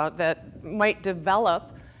that might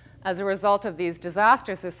develop as a result of these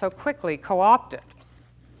disasters is so quickly co-opted.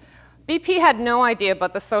 BP had no idea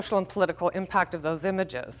about the social and political impact of those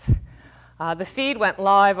images. The feed went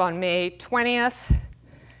live on May 20th,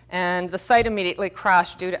 and the site immediately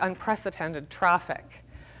crashed due to unprecedented traffic.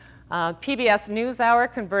 PBS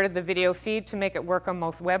NewsHour converted the video feed to make it work on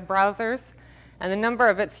most web browsers, and the number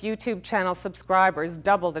of its YouTube channel subscribers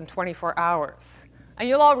doubled in 24 hours. And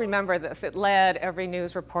you'll all remember this. It led every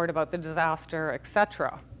news report about the disaster,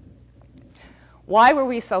 etc. Why were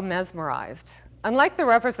we so mesmerized? Unlike the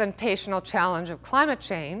representational challenge of climate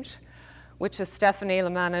change, which, as Stephanie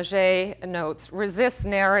Lemanager notes, resists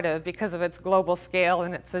narrative because of its global scale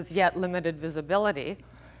and its as yet limited visibility,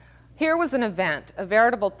 here was an event, a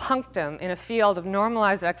veritable punctum in a field of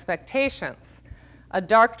normalized expectations, a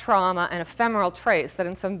dark trauma and ephemeral trace that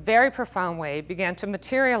in some very profound way began to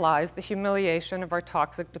materialize the humiliation of our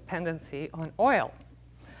toxic dependency on oil.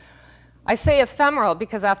 I say ephemeral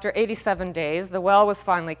because after 87 days, the well was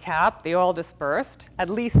finally capped, the oil dispersed, at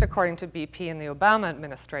least according to BP and the Obama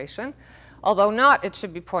administration, although not, it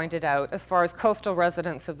should be pointed out, as far as coastal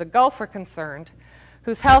residents of the Gulf were concerned,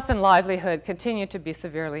 whose health and livelihood continued to be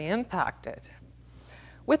severely impacted.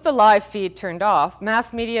 With the live feed turned off,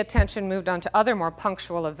 mass media attention moved on to other more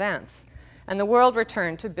punctual events, and the world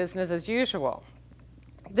returned to business as usual.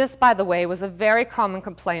 This, by the way, was a very common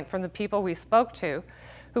complaint from the people we spoke to,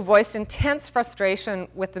 who voiced intense frustration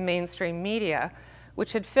with the mainstream media,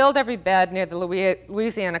 which had filled every bed near the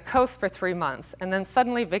Louisiana coast for 3 months, and then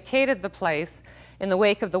suddenly vacated the place in the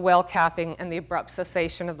wake of the well capping and the abrupt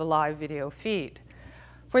cessation of the live video feed.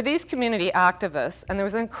 For these community activists, and there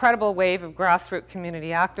was an incredible wave of grassroots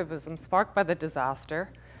community activism sparked by the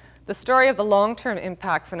disaster, the story of the long-term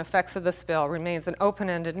impacts and effects of the spill remains an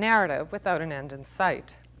open-ended narrative without an end in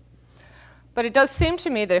sight. But it does seem to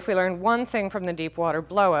me that if we learned one thing from the Deepwater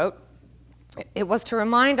blowout, it was to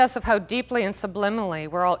remind us of how deeply and subliminally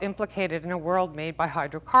we're all implicated in a world made by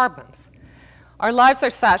hydrocarbons. Our lives are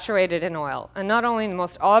saturated in oil, and not only in the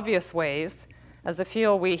most obvious ways, as the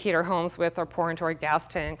fuel we heat our homes with or pour into our gas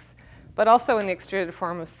tanks, but also in the extruded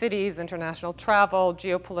form of cities, international travel,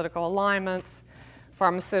 geopolitical alignments,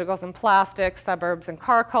 pharmaceuticals and plastics, suburbs and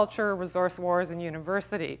car culture, resource wars, and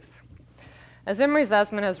universities. As Imre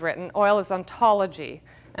Zesman has written, oil is ontology,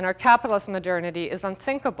 and our capitalist modernity is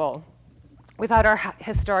unthinkable without our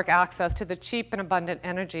historic access to the cheap and abundant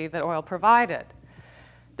energy that oil provided.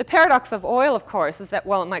 The paradox of oil, of course, is that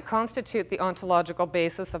while it might constitute the ontological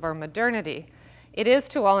basis of our modernity, it is,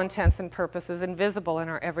 to all intents and purposes, invisible in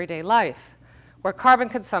our everyday life, where carbon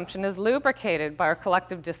consumption is lubricated by our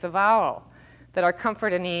collective disavowal, that our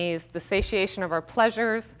comfort and ease, the satiation of our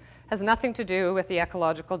pleasures, has nothing to do with the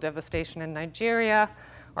ecological devastation in Nigeria,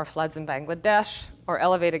 or floods in Bangladesh, or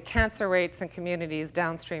elevated cancer rates in communities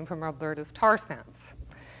downstream from Alberta's tar sands,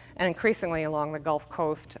 and increasingly along the Gulf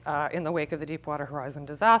Coast in the wake of the Deepwater Horizon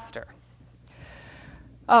disaster.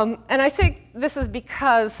 And I think this is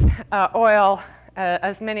because oil,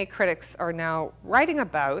 as many critics are now writing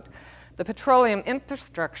about, the petroleum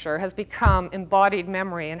infrastructure has become embodied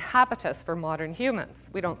memory and habitus for modern humans.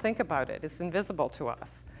 We don't think about it. It's invisible to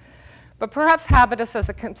us. But perhaps habitus as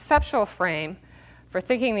a conceptual frame for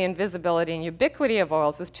thinking the invisibility and ubiquity of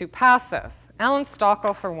oils is too passive. Alan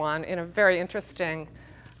Stockel, for one, in a very interesting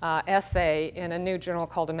essay in a new journal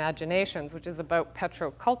called Imaginations, which is about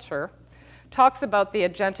petroculture, talks about the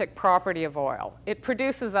agentic property of oil. It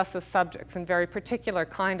produces us as subjects, and very particular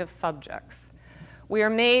kind of subjects. We are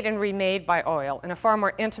made and remade by oil in a far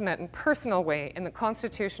more intimate and personal way in the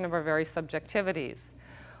constitution of our very subjectivities.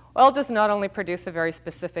 Oil does not only produce a very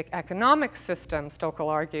specific economic system, Stockel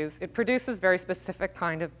argues, it produces very specific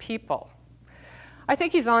kind of people. I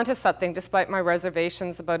think he's onto something despite my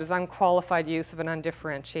reservations about his unqualified use of an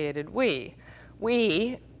undifferentiated we.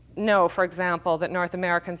 We know, for example, that North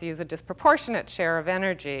Americans use a disproportionate share of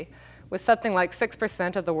energy, with something like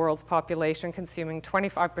 6% of the world's population consuming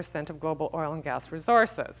 25% of global oil and gas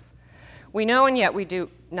resources. We know, and yet we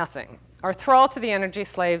do nothing. Our thrall to the energy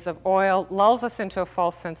slaves of oil lulls us into a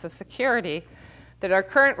false sense of security that our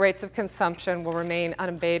current rates of consumption will remain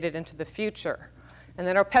unabated into the future, and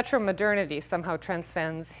that our petromodernity somehow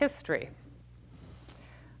transcends history.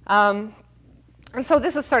 And so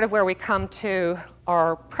this is sort of where we come to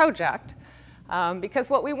our project, because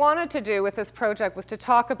what we wanted to do with this project was to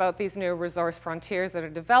talk about these new resource frontiers that are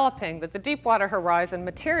developing, that the Deepwater Horizon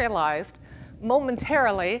materialized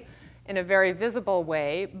momentarily in a very visible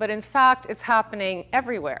way, but in fact it's happening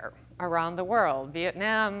everywhere around the world: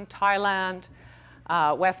 Vietnam, Thailand,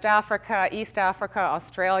 West Africa, East Africa,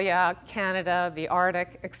 Australia, Canada, the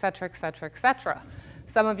Arctic, et cetera, et cetera, et cetera.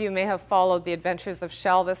 Some of you may have followed the adventures of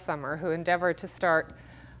Shell this summer, who endeavored to start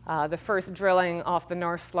the first drilling off the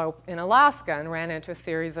North Slope in Alaska and ran into a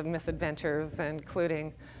series of misadventures,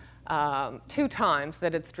 including 2 times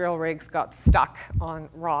that its drill rigs got stuck on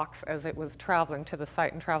rocks as it was traveling to the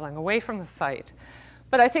site and traveling away from the site.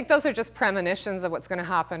 But I think those are just premonitions of what's going to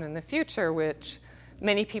happen in the future, which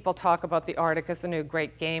many people talk about the Arctic as the new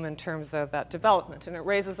great game in terms of that development. And it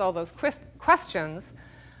raises all those questions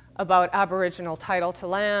about Aboriginal title to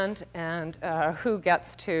land and who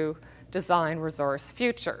gets to design resource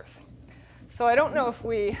futures. So I don't know if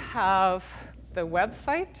we have the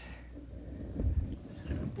website.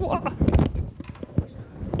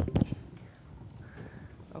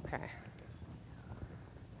 Okay.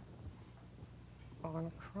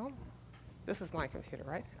 On Chrome? This is my computer,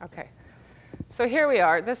 right? Okay. So here we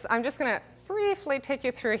are. I'm just going to briefly take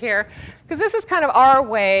you through here, because this is kind of our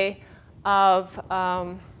way of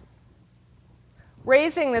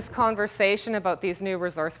raising this conversation about these new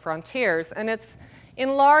resource frontiers. And it's,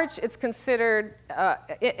 in large, it's considered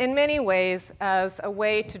in many ways as a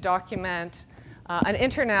way to document an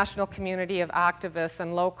international community of activists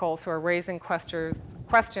and locals who are raising questions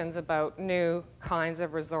about new kinds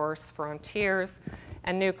of resource frontiers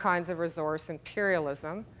and new kinds of resource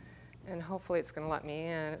imperialism. And hopefully it's going to let me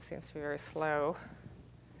in. It seems to be very slow.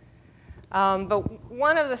 But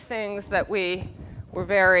one of the things that we were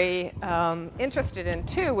very interested in,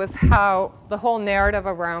 too, was how the whole narrative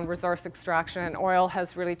around resource extraction and oil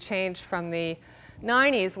has really changed from the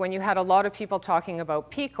 90s, when you had a lot of people talking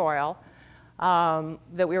about peak oil,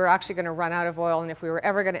 that we were actually going to run out of oil, and if we were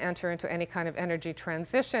ever going to enter into any kind of energy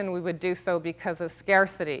transition, we would do so because of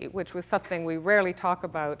scarcity, which was something we rarely talk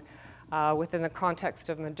about within the context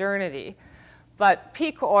of modernity. But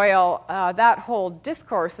peak oil, that whole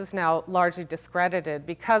discourse is now largely discredited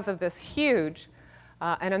because of this huge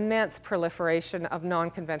and immense proliferation of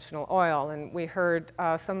non-conventional oil. And we heard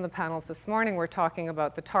some of the panels this morning were talking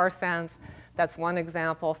about the tar sands. That's one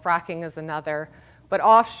example. Fracking is another. But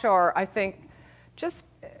offshore, I think, just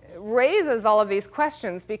raises all of these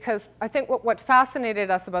questions, because I think what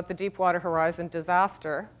fascinated us about the Deepwater Horizon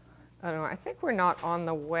disaster, I don't know, I think we're not on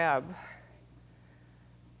the web.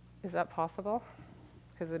 Is that possible?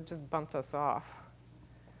 Because it just bumped us off.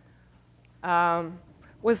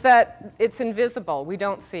 Was that it's invisible. We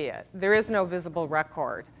don't see it. There is no visible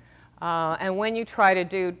record. And when you try to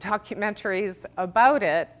do documentaries about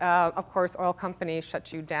it, of course, oil companies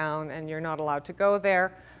shut you down and you're not allowed to go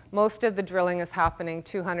there. Most of the drilling is happening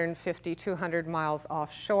 250, 200 miles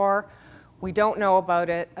offshore. We don't know about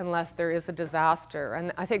it unless there is a disaster.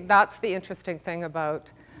 And I think that's the interesting thing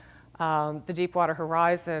about the Deepwater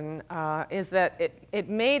Horizon, is that it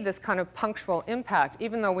made this kind of punctual impact,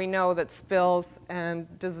 even though we know that spills and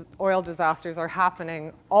oil disasters are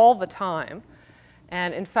happening all the time.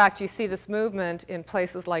 And in fact, you see this movement in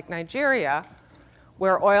places like Nigeria,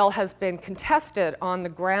 where oil has been contested on the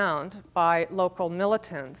ground by local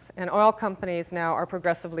militants. And oil companies now are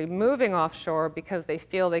progressively moving offshore because they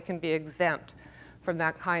feel they can be exempt from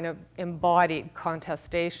that kind of embodied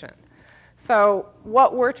contestation. So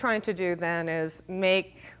what we're trying to do then is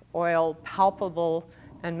make oil palpable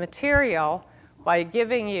and material by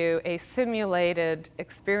giving you a simulated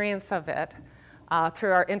experience of it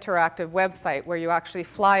through our interactive website, where you actually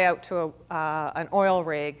fly out to an oil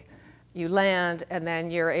rig, you land, and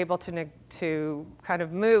then you're able to kind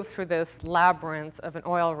of move through this labyrinth of an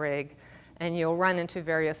oil rig, and you'll run into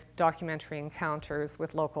various documentary encounters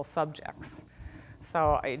with local subjects.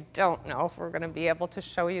 So I don't know if we're going to be able to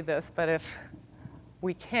show you this, but if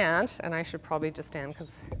we can't, and I should probably just end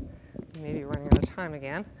because we may be running out of time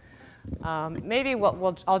again, maybe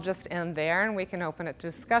I'll just end there and we can open it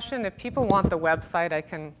to discussion. If people want the website, I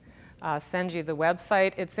can send you the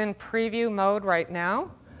website. It's in preview mode right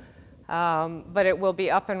now, but it will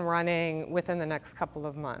be up and running within the next couple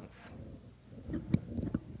of months.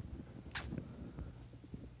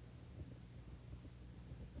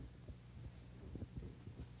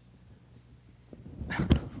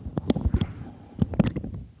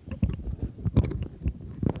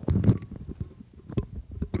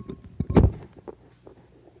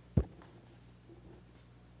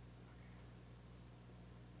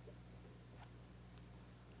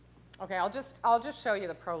 Okay, I'll just show you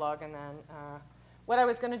the prologue, and then what I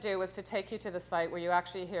was going to do was to take you to the site where you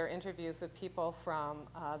actually hear interviews with people from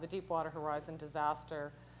the Deepwater Horizon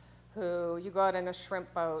disaster, who you go out in a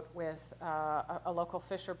shrimp boat with a local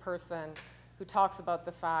fisher person who talks about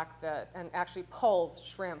the fact that, and actually pulls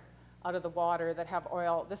shrimp out of the water that have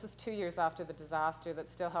oil. This is 2 years after the disaster, that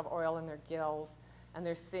still have oil in their gills, and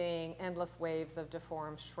they're seeing endless waves of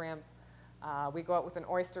deformed shrimp. We go out with an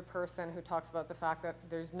oyster person who talks about the fact that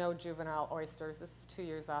there's no juvenile oysters. This is 2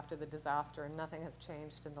 years after the disaster, and nothing has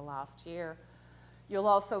changed in the last year. You'll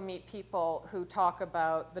also meet people who talk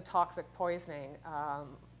about the toxic poisoning.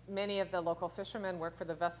 Many of the local fishermen work for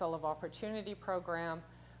the Vessel of Opportunity program,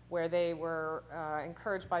 where they were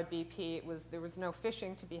encouraged by BP. There was no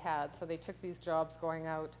fishing to be had, so they took these jobs going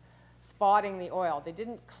out, spotting the oil. They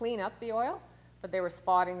didn't clean up the oil, but they were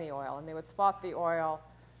spotting the oil, and they would spot the oil,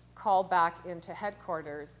 call back into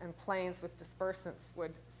headquarters, and planes with dispersants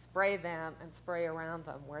would spray them and spray around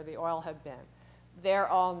them where the oil had been. They're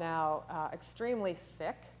all now extremely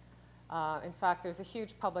sick. In fact, there's a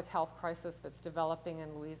huge public health crisis that's developing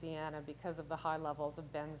in Louisiana because of the high levels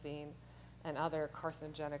of benzene and other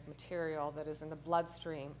carcinogenic material that is in the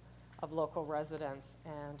bloodstream of local residents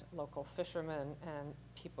and local fishermen and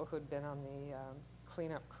people who'd been on the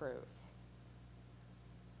cleanup crews.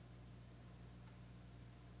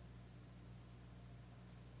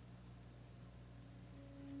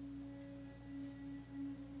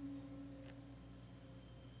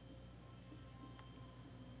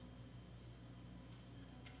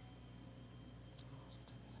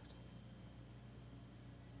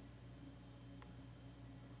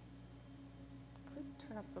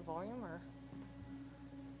 up the volume or?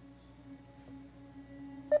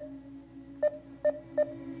 And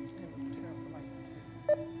turn up the lights too.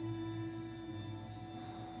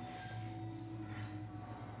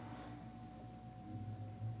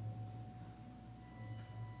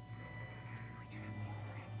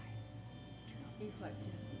 These lights.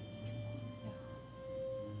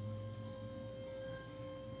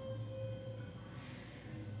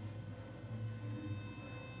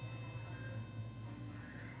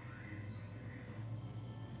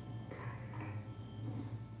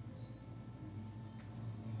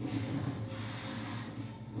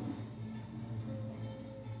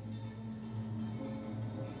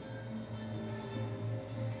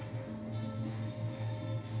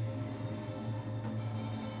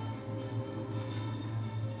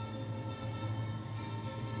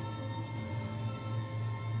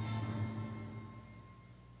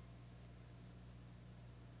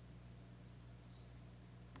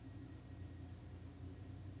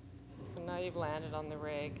 Now you've landed on the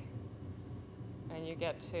rig, and you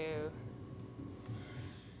get to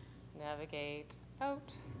navigate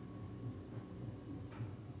out.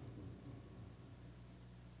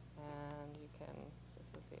 And you can,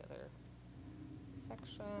 this is the other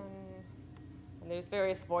section. And there's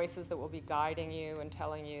various voices that will be guiding you and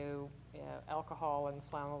telling you, alcohol and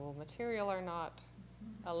flammable material are not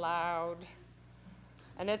allowed.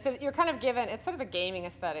 And you're kind of given, it's sort of a gaming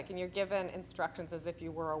aesthetic, and you're given instructions as if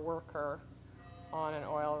you were a worker on an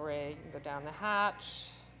oil rig. You can go down the hatch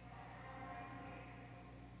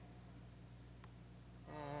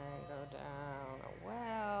and go down a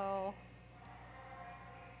well.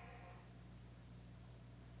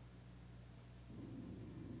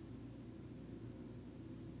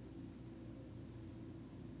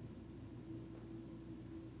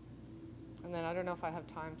 And then I don't know if I have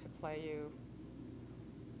time to play you.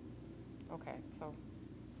 Okay, so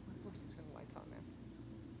we'll just turn the lights on now.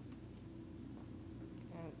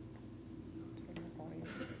 And turn the volume.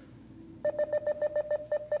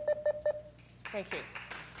 Thank you.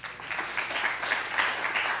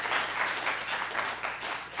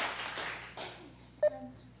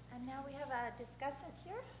 And now we have a discussant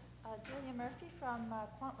here, Julia Murphy from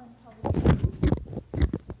Kwantlen Polytechnic.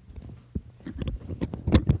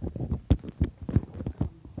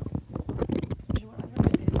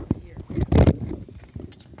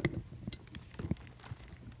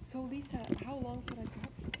 So Lisa, how long should I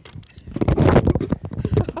talk for?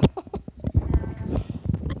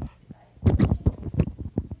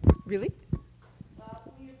 Really? Well,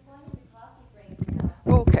 we're going to coffee break now,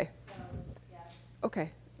 Oh, okay. so, yeah.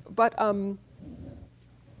 Okay. But,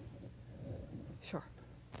 sure.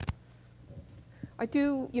 I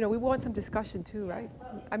do, we want some discussion too, right?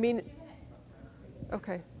 Well, I mean, 2 minutes before.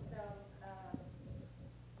 okay, So, 10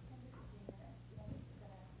 to 15 minutes, then we're going to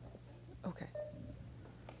ask questions. okay.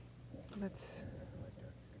 Let's,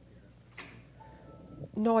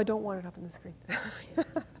 no, I don't want it up on the screen.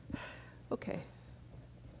 Okay.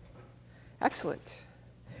 Excellent.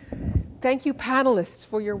 Thank you, panelists,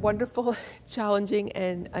 for your wonderful, challenging,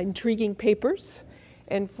 and intriguing papers,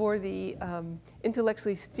 and for the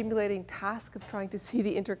intellectually stimulating task of trying to see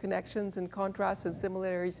the interconnections and contrasts and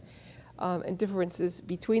similarities and differences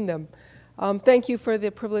between them. Thank you for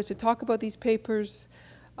the privilege to talk about these papers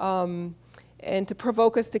and to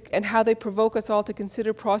provoke us to, and how they provoke us all to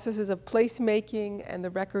consider processes of placemaking and the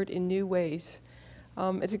record in new ways.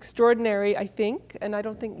 It's extraordinary, I think, and I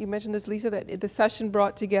don't think you mentioned this, Lisa, that the session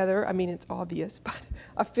brought together, I mean, it's obvious, but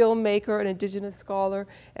a filmmaker, an Indigenous scholar,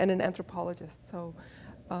 and an anthropologist. So,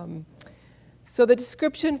 so the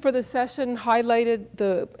description for the session highlighted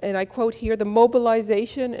the, and I quote here, the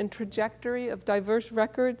mobilization and trajectory of diverse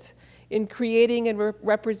records in creating and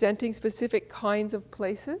representing specific kinds of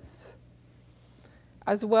places,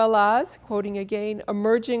 as well as, quoting again,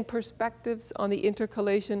 emerging perspectives on the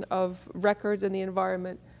intercalation of records and the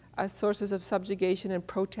environment as sources of subjugation and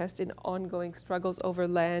protest in ongoing struggles over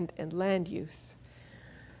land and land use.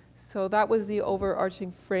 So that was the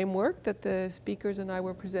overarching framework that the speakers and I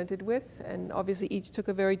were presented with, and obviously each took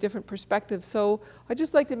a very different perspective. So I'd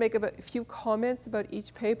just like to make a few comments about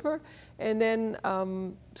each paper, and then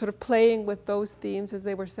sort of playing with those themes as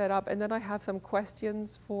they were set up, and then I have some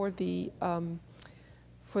questions for the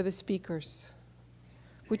speakers,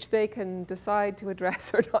 which they can decide to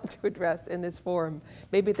address or not to address in this forum.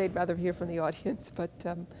 Maybe they'd rather hear from the audience, but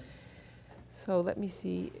so let me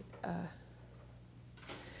see.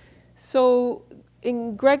 So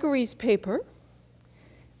in Gregory's paper,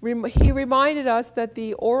 he reminded us that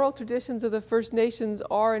the oral traditions of the First Nations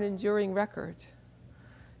are an enduring record,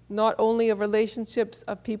 not only of relationships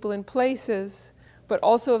of people and places, but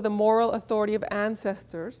also of the moral authority of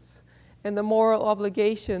ancestors and the moral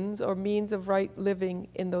obligations or means of right living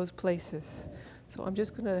in those places. So I'm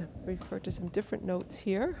just going to refer to some different notes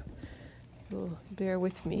here. You'll bear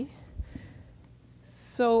with me.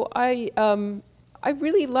 So I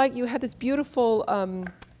really like, you had this beautiful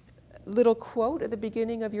little quote at the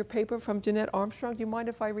beginning of your paper from Jeanette Armstrong. Do you mind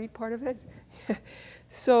if I read part of it?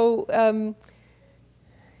 So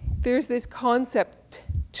there's this concept,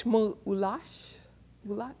 tmulash,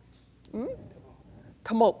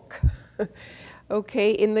 tamok,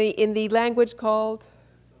 okay, in the language called,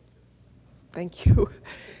 thank you.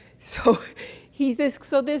 So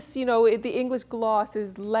this, you know, the English gloss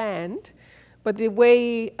is land, but the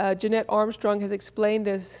way Jeanette Armstrong has explained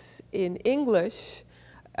this in English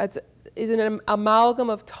is an amalgam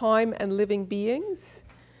of time and living beings.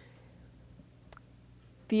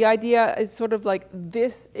 The idea is sort of like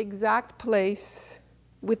this exact place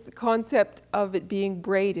with the concept of it being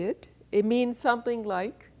braided. It means something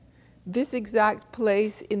like this exact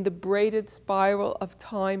place in the braided spiral of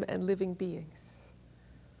time and living beings.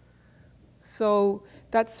 So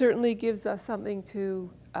that certainly gives us something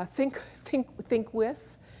to think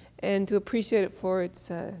with and to appreciate it for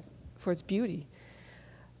its beauty.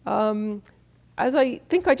 As I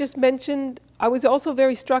think I just mentioned, I was also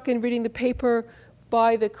very struck in reading the paper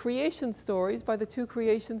by the creation stories, by the two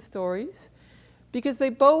creation stories, because they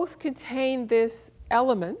both contain this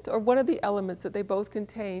element, or one of the elements that they both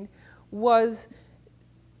contain was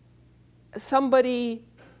somebody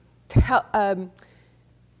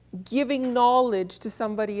giving knowledge to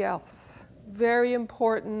somebody else, very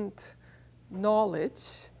important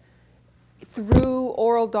knowledge through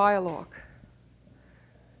oral dialogue.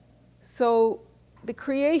 So the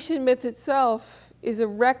creation myth itself is a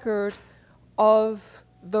record of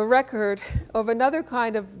another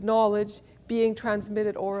kind of knowledge being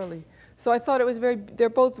transmitted orally. So I thought it was they're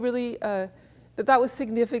both really, that was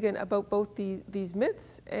significant about both these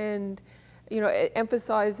myths, and you know, it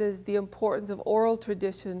emphasizes the importance of oral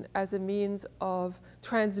tradition as a means of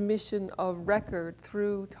transmission of record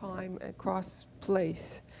through time across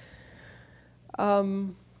place.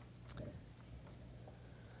 And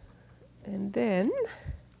then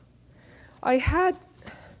I had,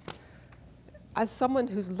 as someone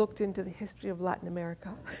who's looked into the history of Latin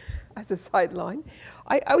America as a sideline,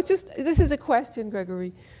 I was just, this is a question,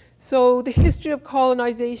 Gregory. So the history of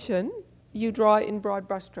colonization, you draw in broad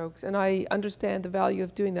brushstrokes, and I understand the value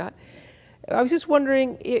of doing that. I was just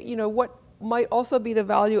wondering, you know, what might also be the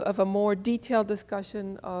value of a more detailed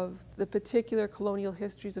discussion of the particular colonial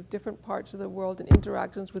histories of different parts of the world and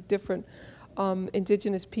interactions with different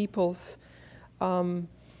indigenous peoples,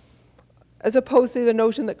 as opposed to the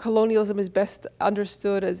notion that colonialism is best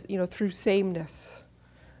understood as, you know, through sameness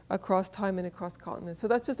across time and across continents. So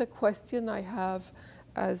that's just a question I have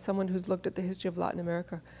as someone who's looked at the history of Latin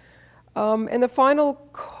America. And the final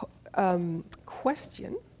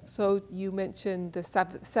question, so you mentioned the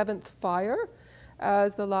seventh fire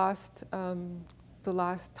as the last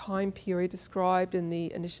time period described in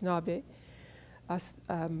the Anishinaabe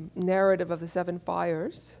narrative of the seven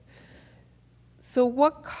fires. So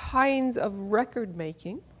what kinds of record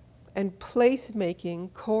making and place making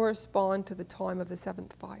correspond to the time of the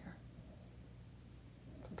seventh fire?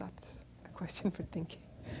 So that's a question for thinking.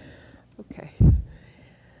 Okay.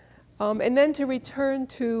 And then to return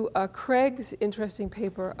to Kregg's interesting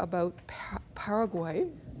paper about Paraguay.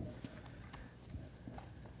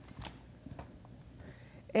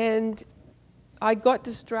 And I got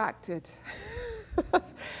distracted.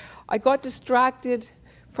 I got distracted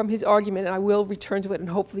from his argument, and I will return to it and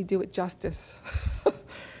hopefully do it justice.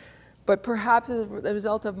 But perhaps as a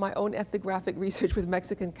result of my own ethnographic research with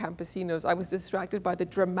Mexican campesinos, I was distracted by the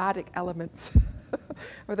dramatic elements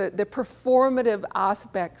or the performative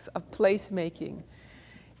aspects of placemaking.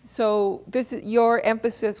 So your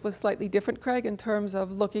emphasis was slightly different, Kregg, in terms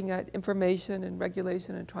of looking at information and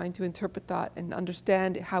regulation and trying to interpret that and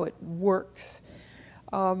understand how it works.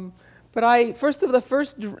 But the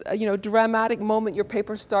first dramatic moment, your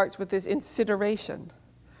paper starts with this incineration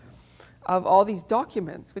of all these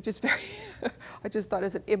documents, which is very, I just thought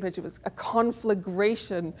as an image, it was a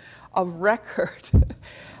conflagration of record.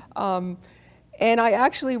 And I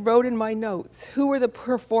actually wrote in my notes, who were the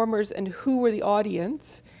performers and who were the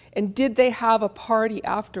audience, and did they have a party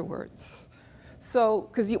afterwards? So,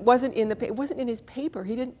 because it wasn't in his paper.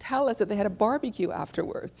 He didn't tell us that they had a barbecue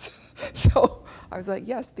afterwards. So I was like,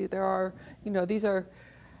 yes, there are, these are,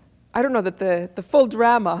 I don't know, that the full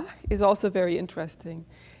drama is also very interesting.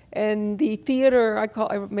 And the theater, I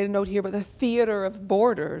made a note here, but the theater of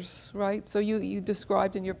borders, right? So you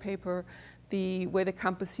described in your paper the way the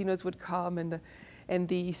campesinos would come, and And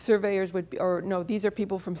the surveyors would be, or no, these are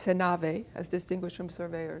people from Senave, as distinguished from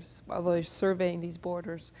surveyors, although they're surveying these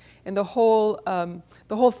borders. And the whole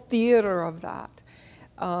theater of that,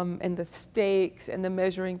 and the stakes and the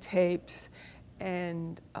measuring tapes,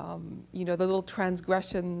 and you know, the little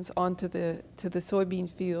transgressions onto the soybean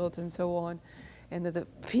fields and so on, and the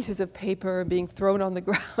pieces of paper being thrown on the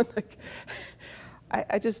ground. Like,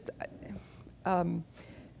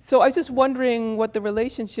 so I was just wondering what the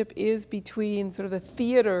relationship is between sort of the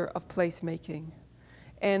theater of placemaking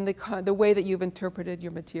and the way that you've interpreted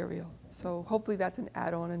your material. So hopefully that's an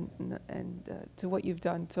add-on and to what you've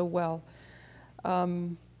done so well.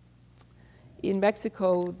 In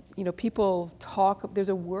Mexico, you know, people talk, there's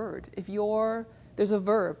a word. There's a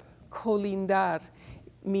verb, colindar,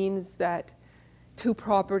 means that two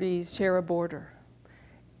properties share a border.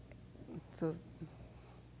 So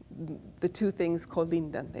the two things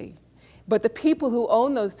colindan. But the people who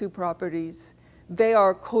own those two properties, they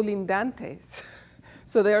are colindantes.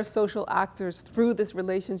 So they are social actors through this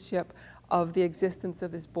relationship of the existence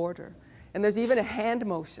of this border. And there's even a hand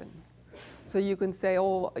motion. So you can say,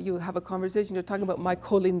 oh, you have a conversation, you're talking about my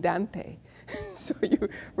colindante. So you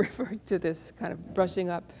refer to this kind of brushing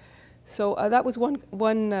up. So that was one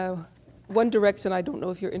direction. I don't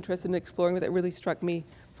know if you're interested in exploring, but that really struck me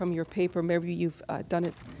from your paper. Maybe you've done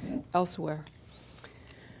it elsewhere.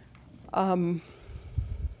 And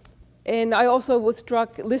I also was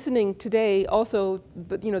struck listening today also,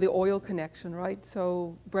 but you know, the oil connection, right?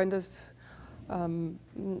 So Brenda's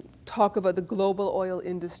talk about the global oil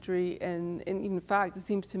industry, and in fact, it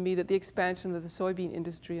seems to me that the expansion of the soybean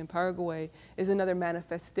industry in Paraguay is another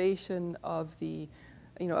manifestation of the,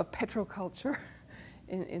 you know, of petroculture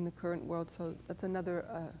in the current world. So that's another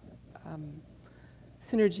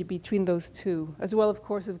synergy between those two, as well, of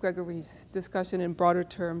course, of Gregory's discussion in broader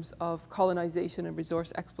terms of colonization and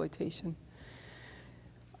resource exploitation.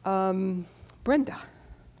 Brenda.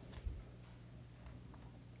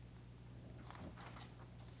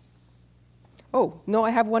 Oh, no, I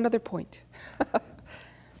have one other point.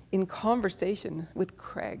 In conversation with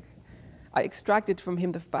Kregg, I extracted from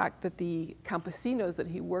him the fact that the campesinos that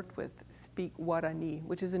he worked with speak Guarani,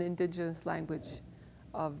 which is an indigenous language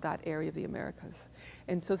of that area of the Americas.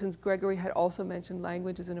 And so since Gregory had also mentioned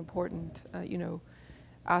language as an important, you know,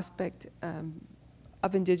 aspect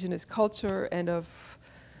of indigenous culture and of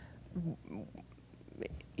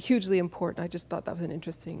hugely important, I just thought that was an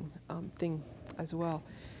interesting thing as well.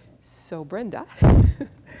 So Brenda,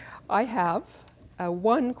 I have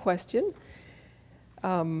one question,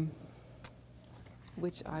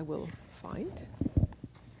 which I will find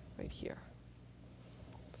right here.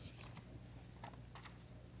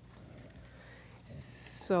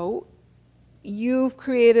 So you've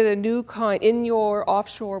created a new kind, in your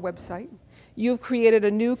offshore website, you've created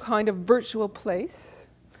a new kind of virtual place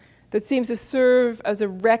that seems to serve as a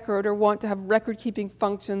record or want to have record-keeping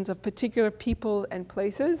functions of particular people and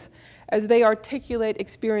places as they articulate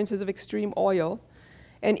experiences of extreme oil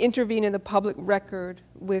and intervene in the public record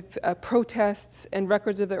with protests and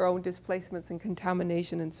records of their own displacements and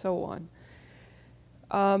contamination and so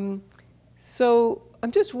on. So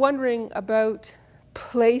I'm just wondering about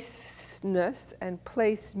placeness and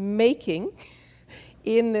place-making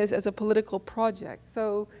in this as a political project.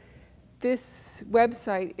 So this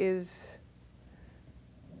website it's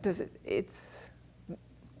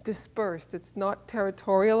dispersed, it's not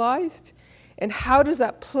territorialized. And how does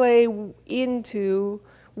that play into,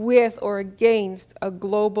 with or against a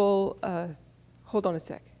global, hold on a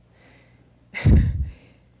sec.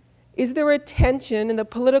 Is there a tension in the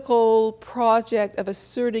political project of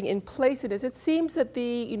asserting in placeness? It seems that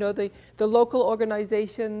the local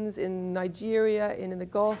organizations in Nigeria and in the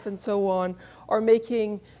Gulf and so on are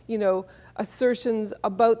making, assertions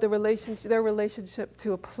about their relationship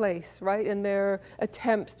to a place, right? And their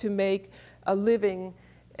attempts to make a living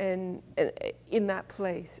in that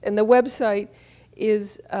place. And the website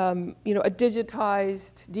is, a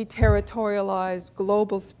digitized, deterritorialized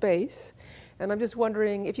global space. And I'm just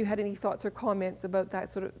wondering if you had any thoughts or comments about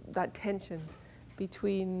that tension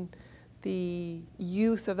between the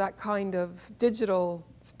use of that kind of digital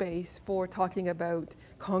space for talking about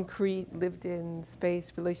concrete, lived-in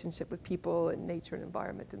space, relationship with people and nature and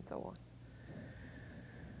environment and so on.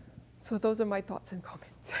 So those are my thoughts and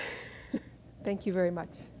comments. Thank you very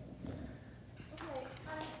much.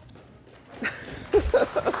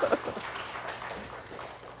 Okay.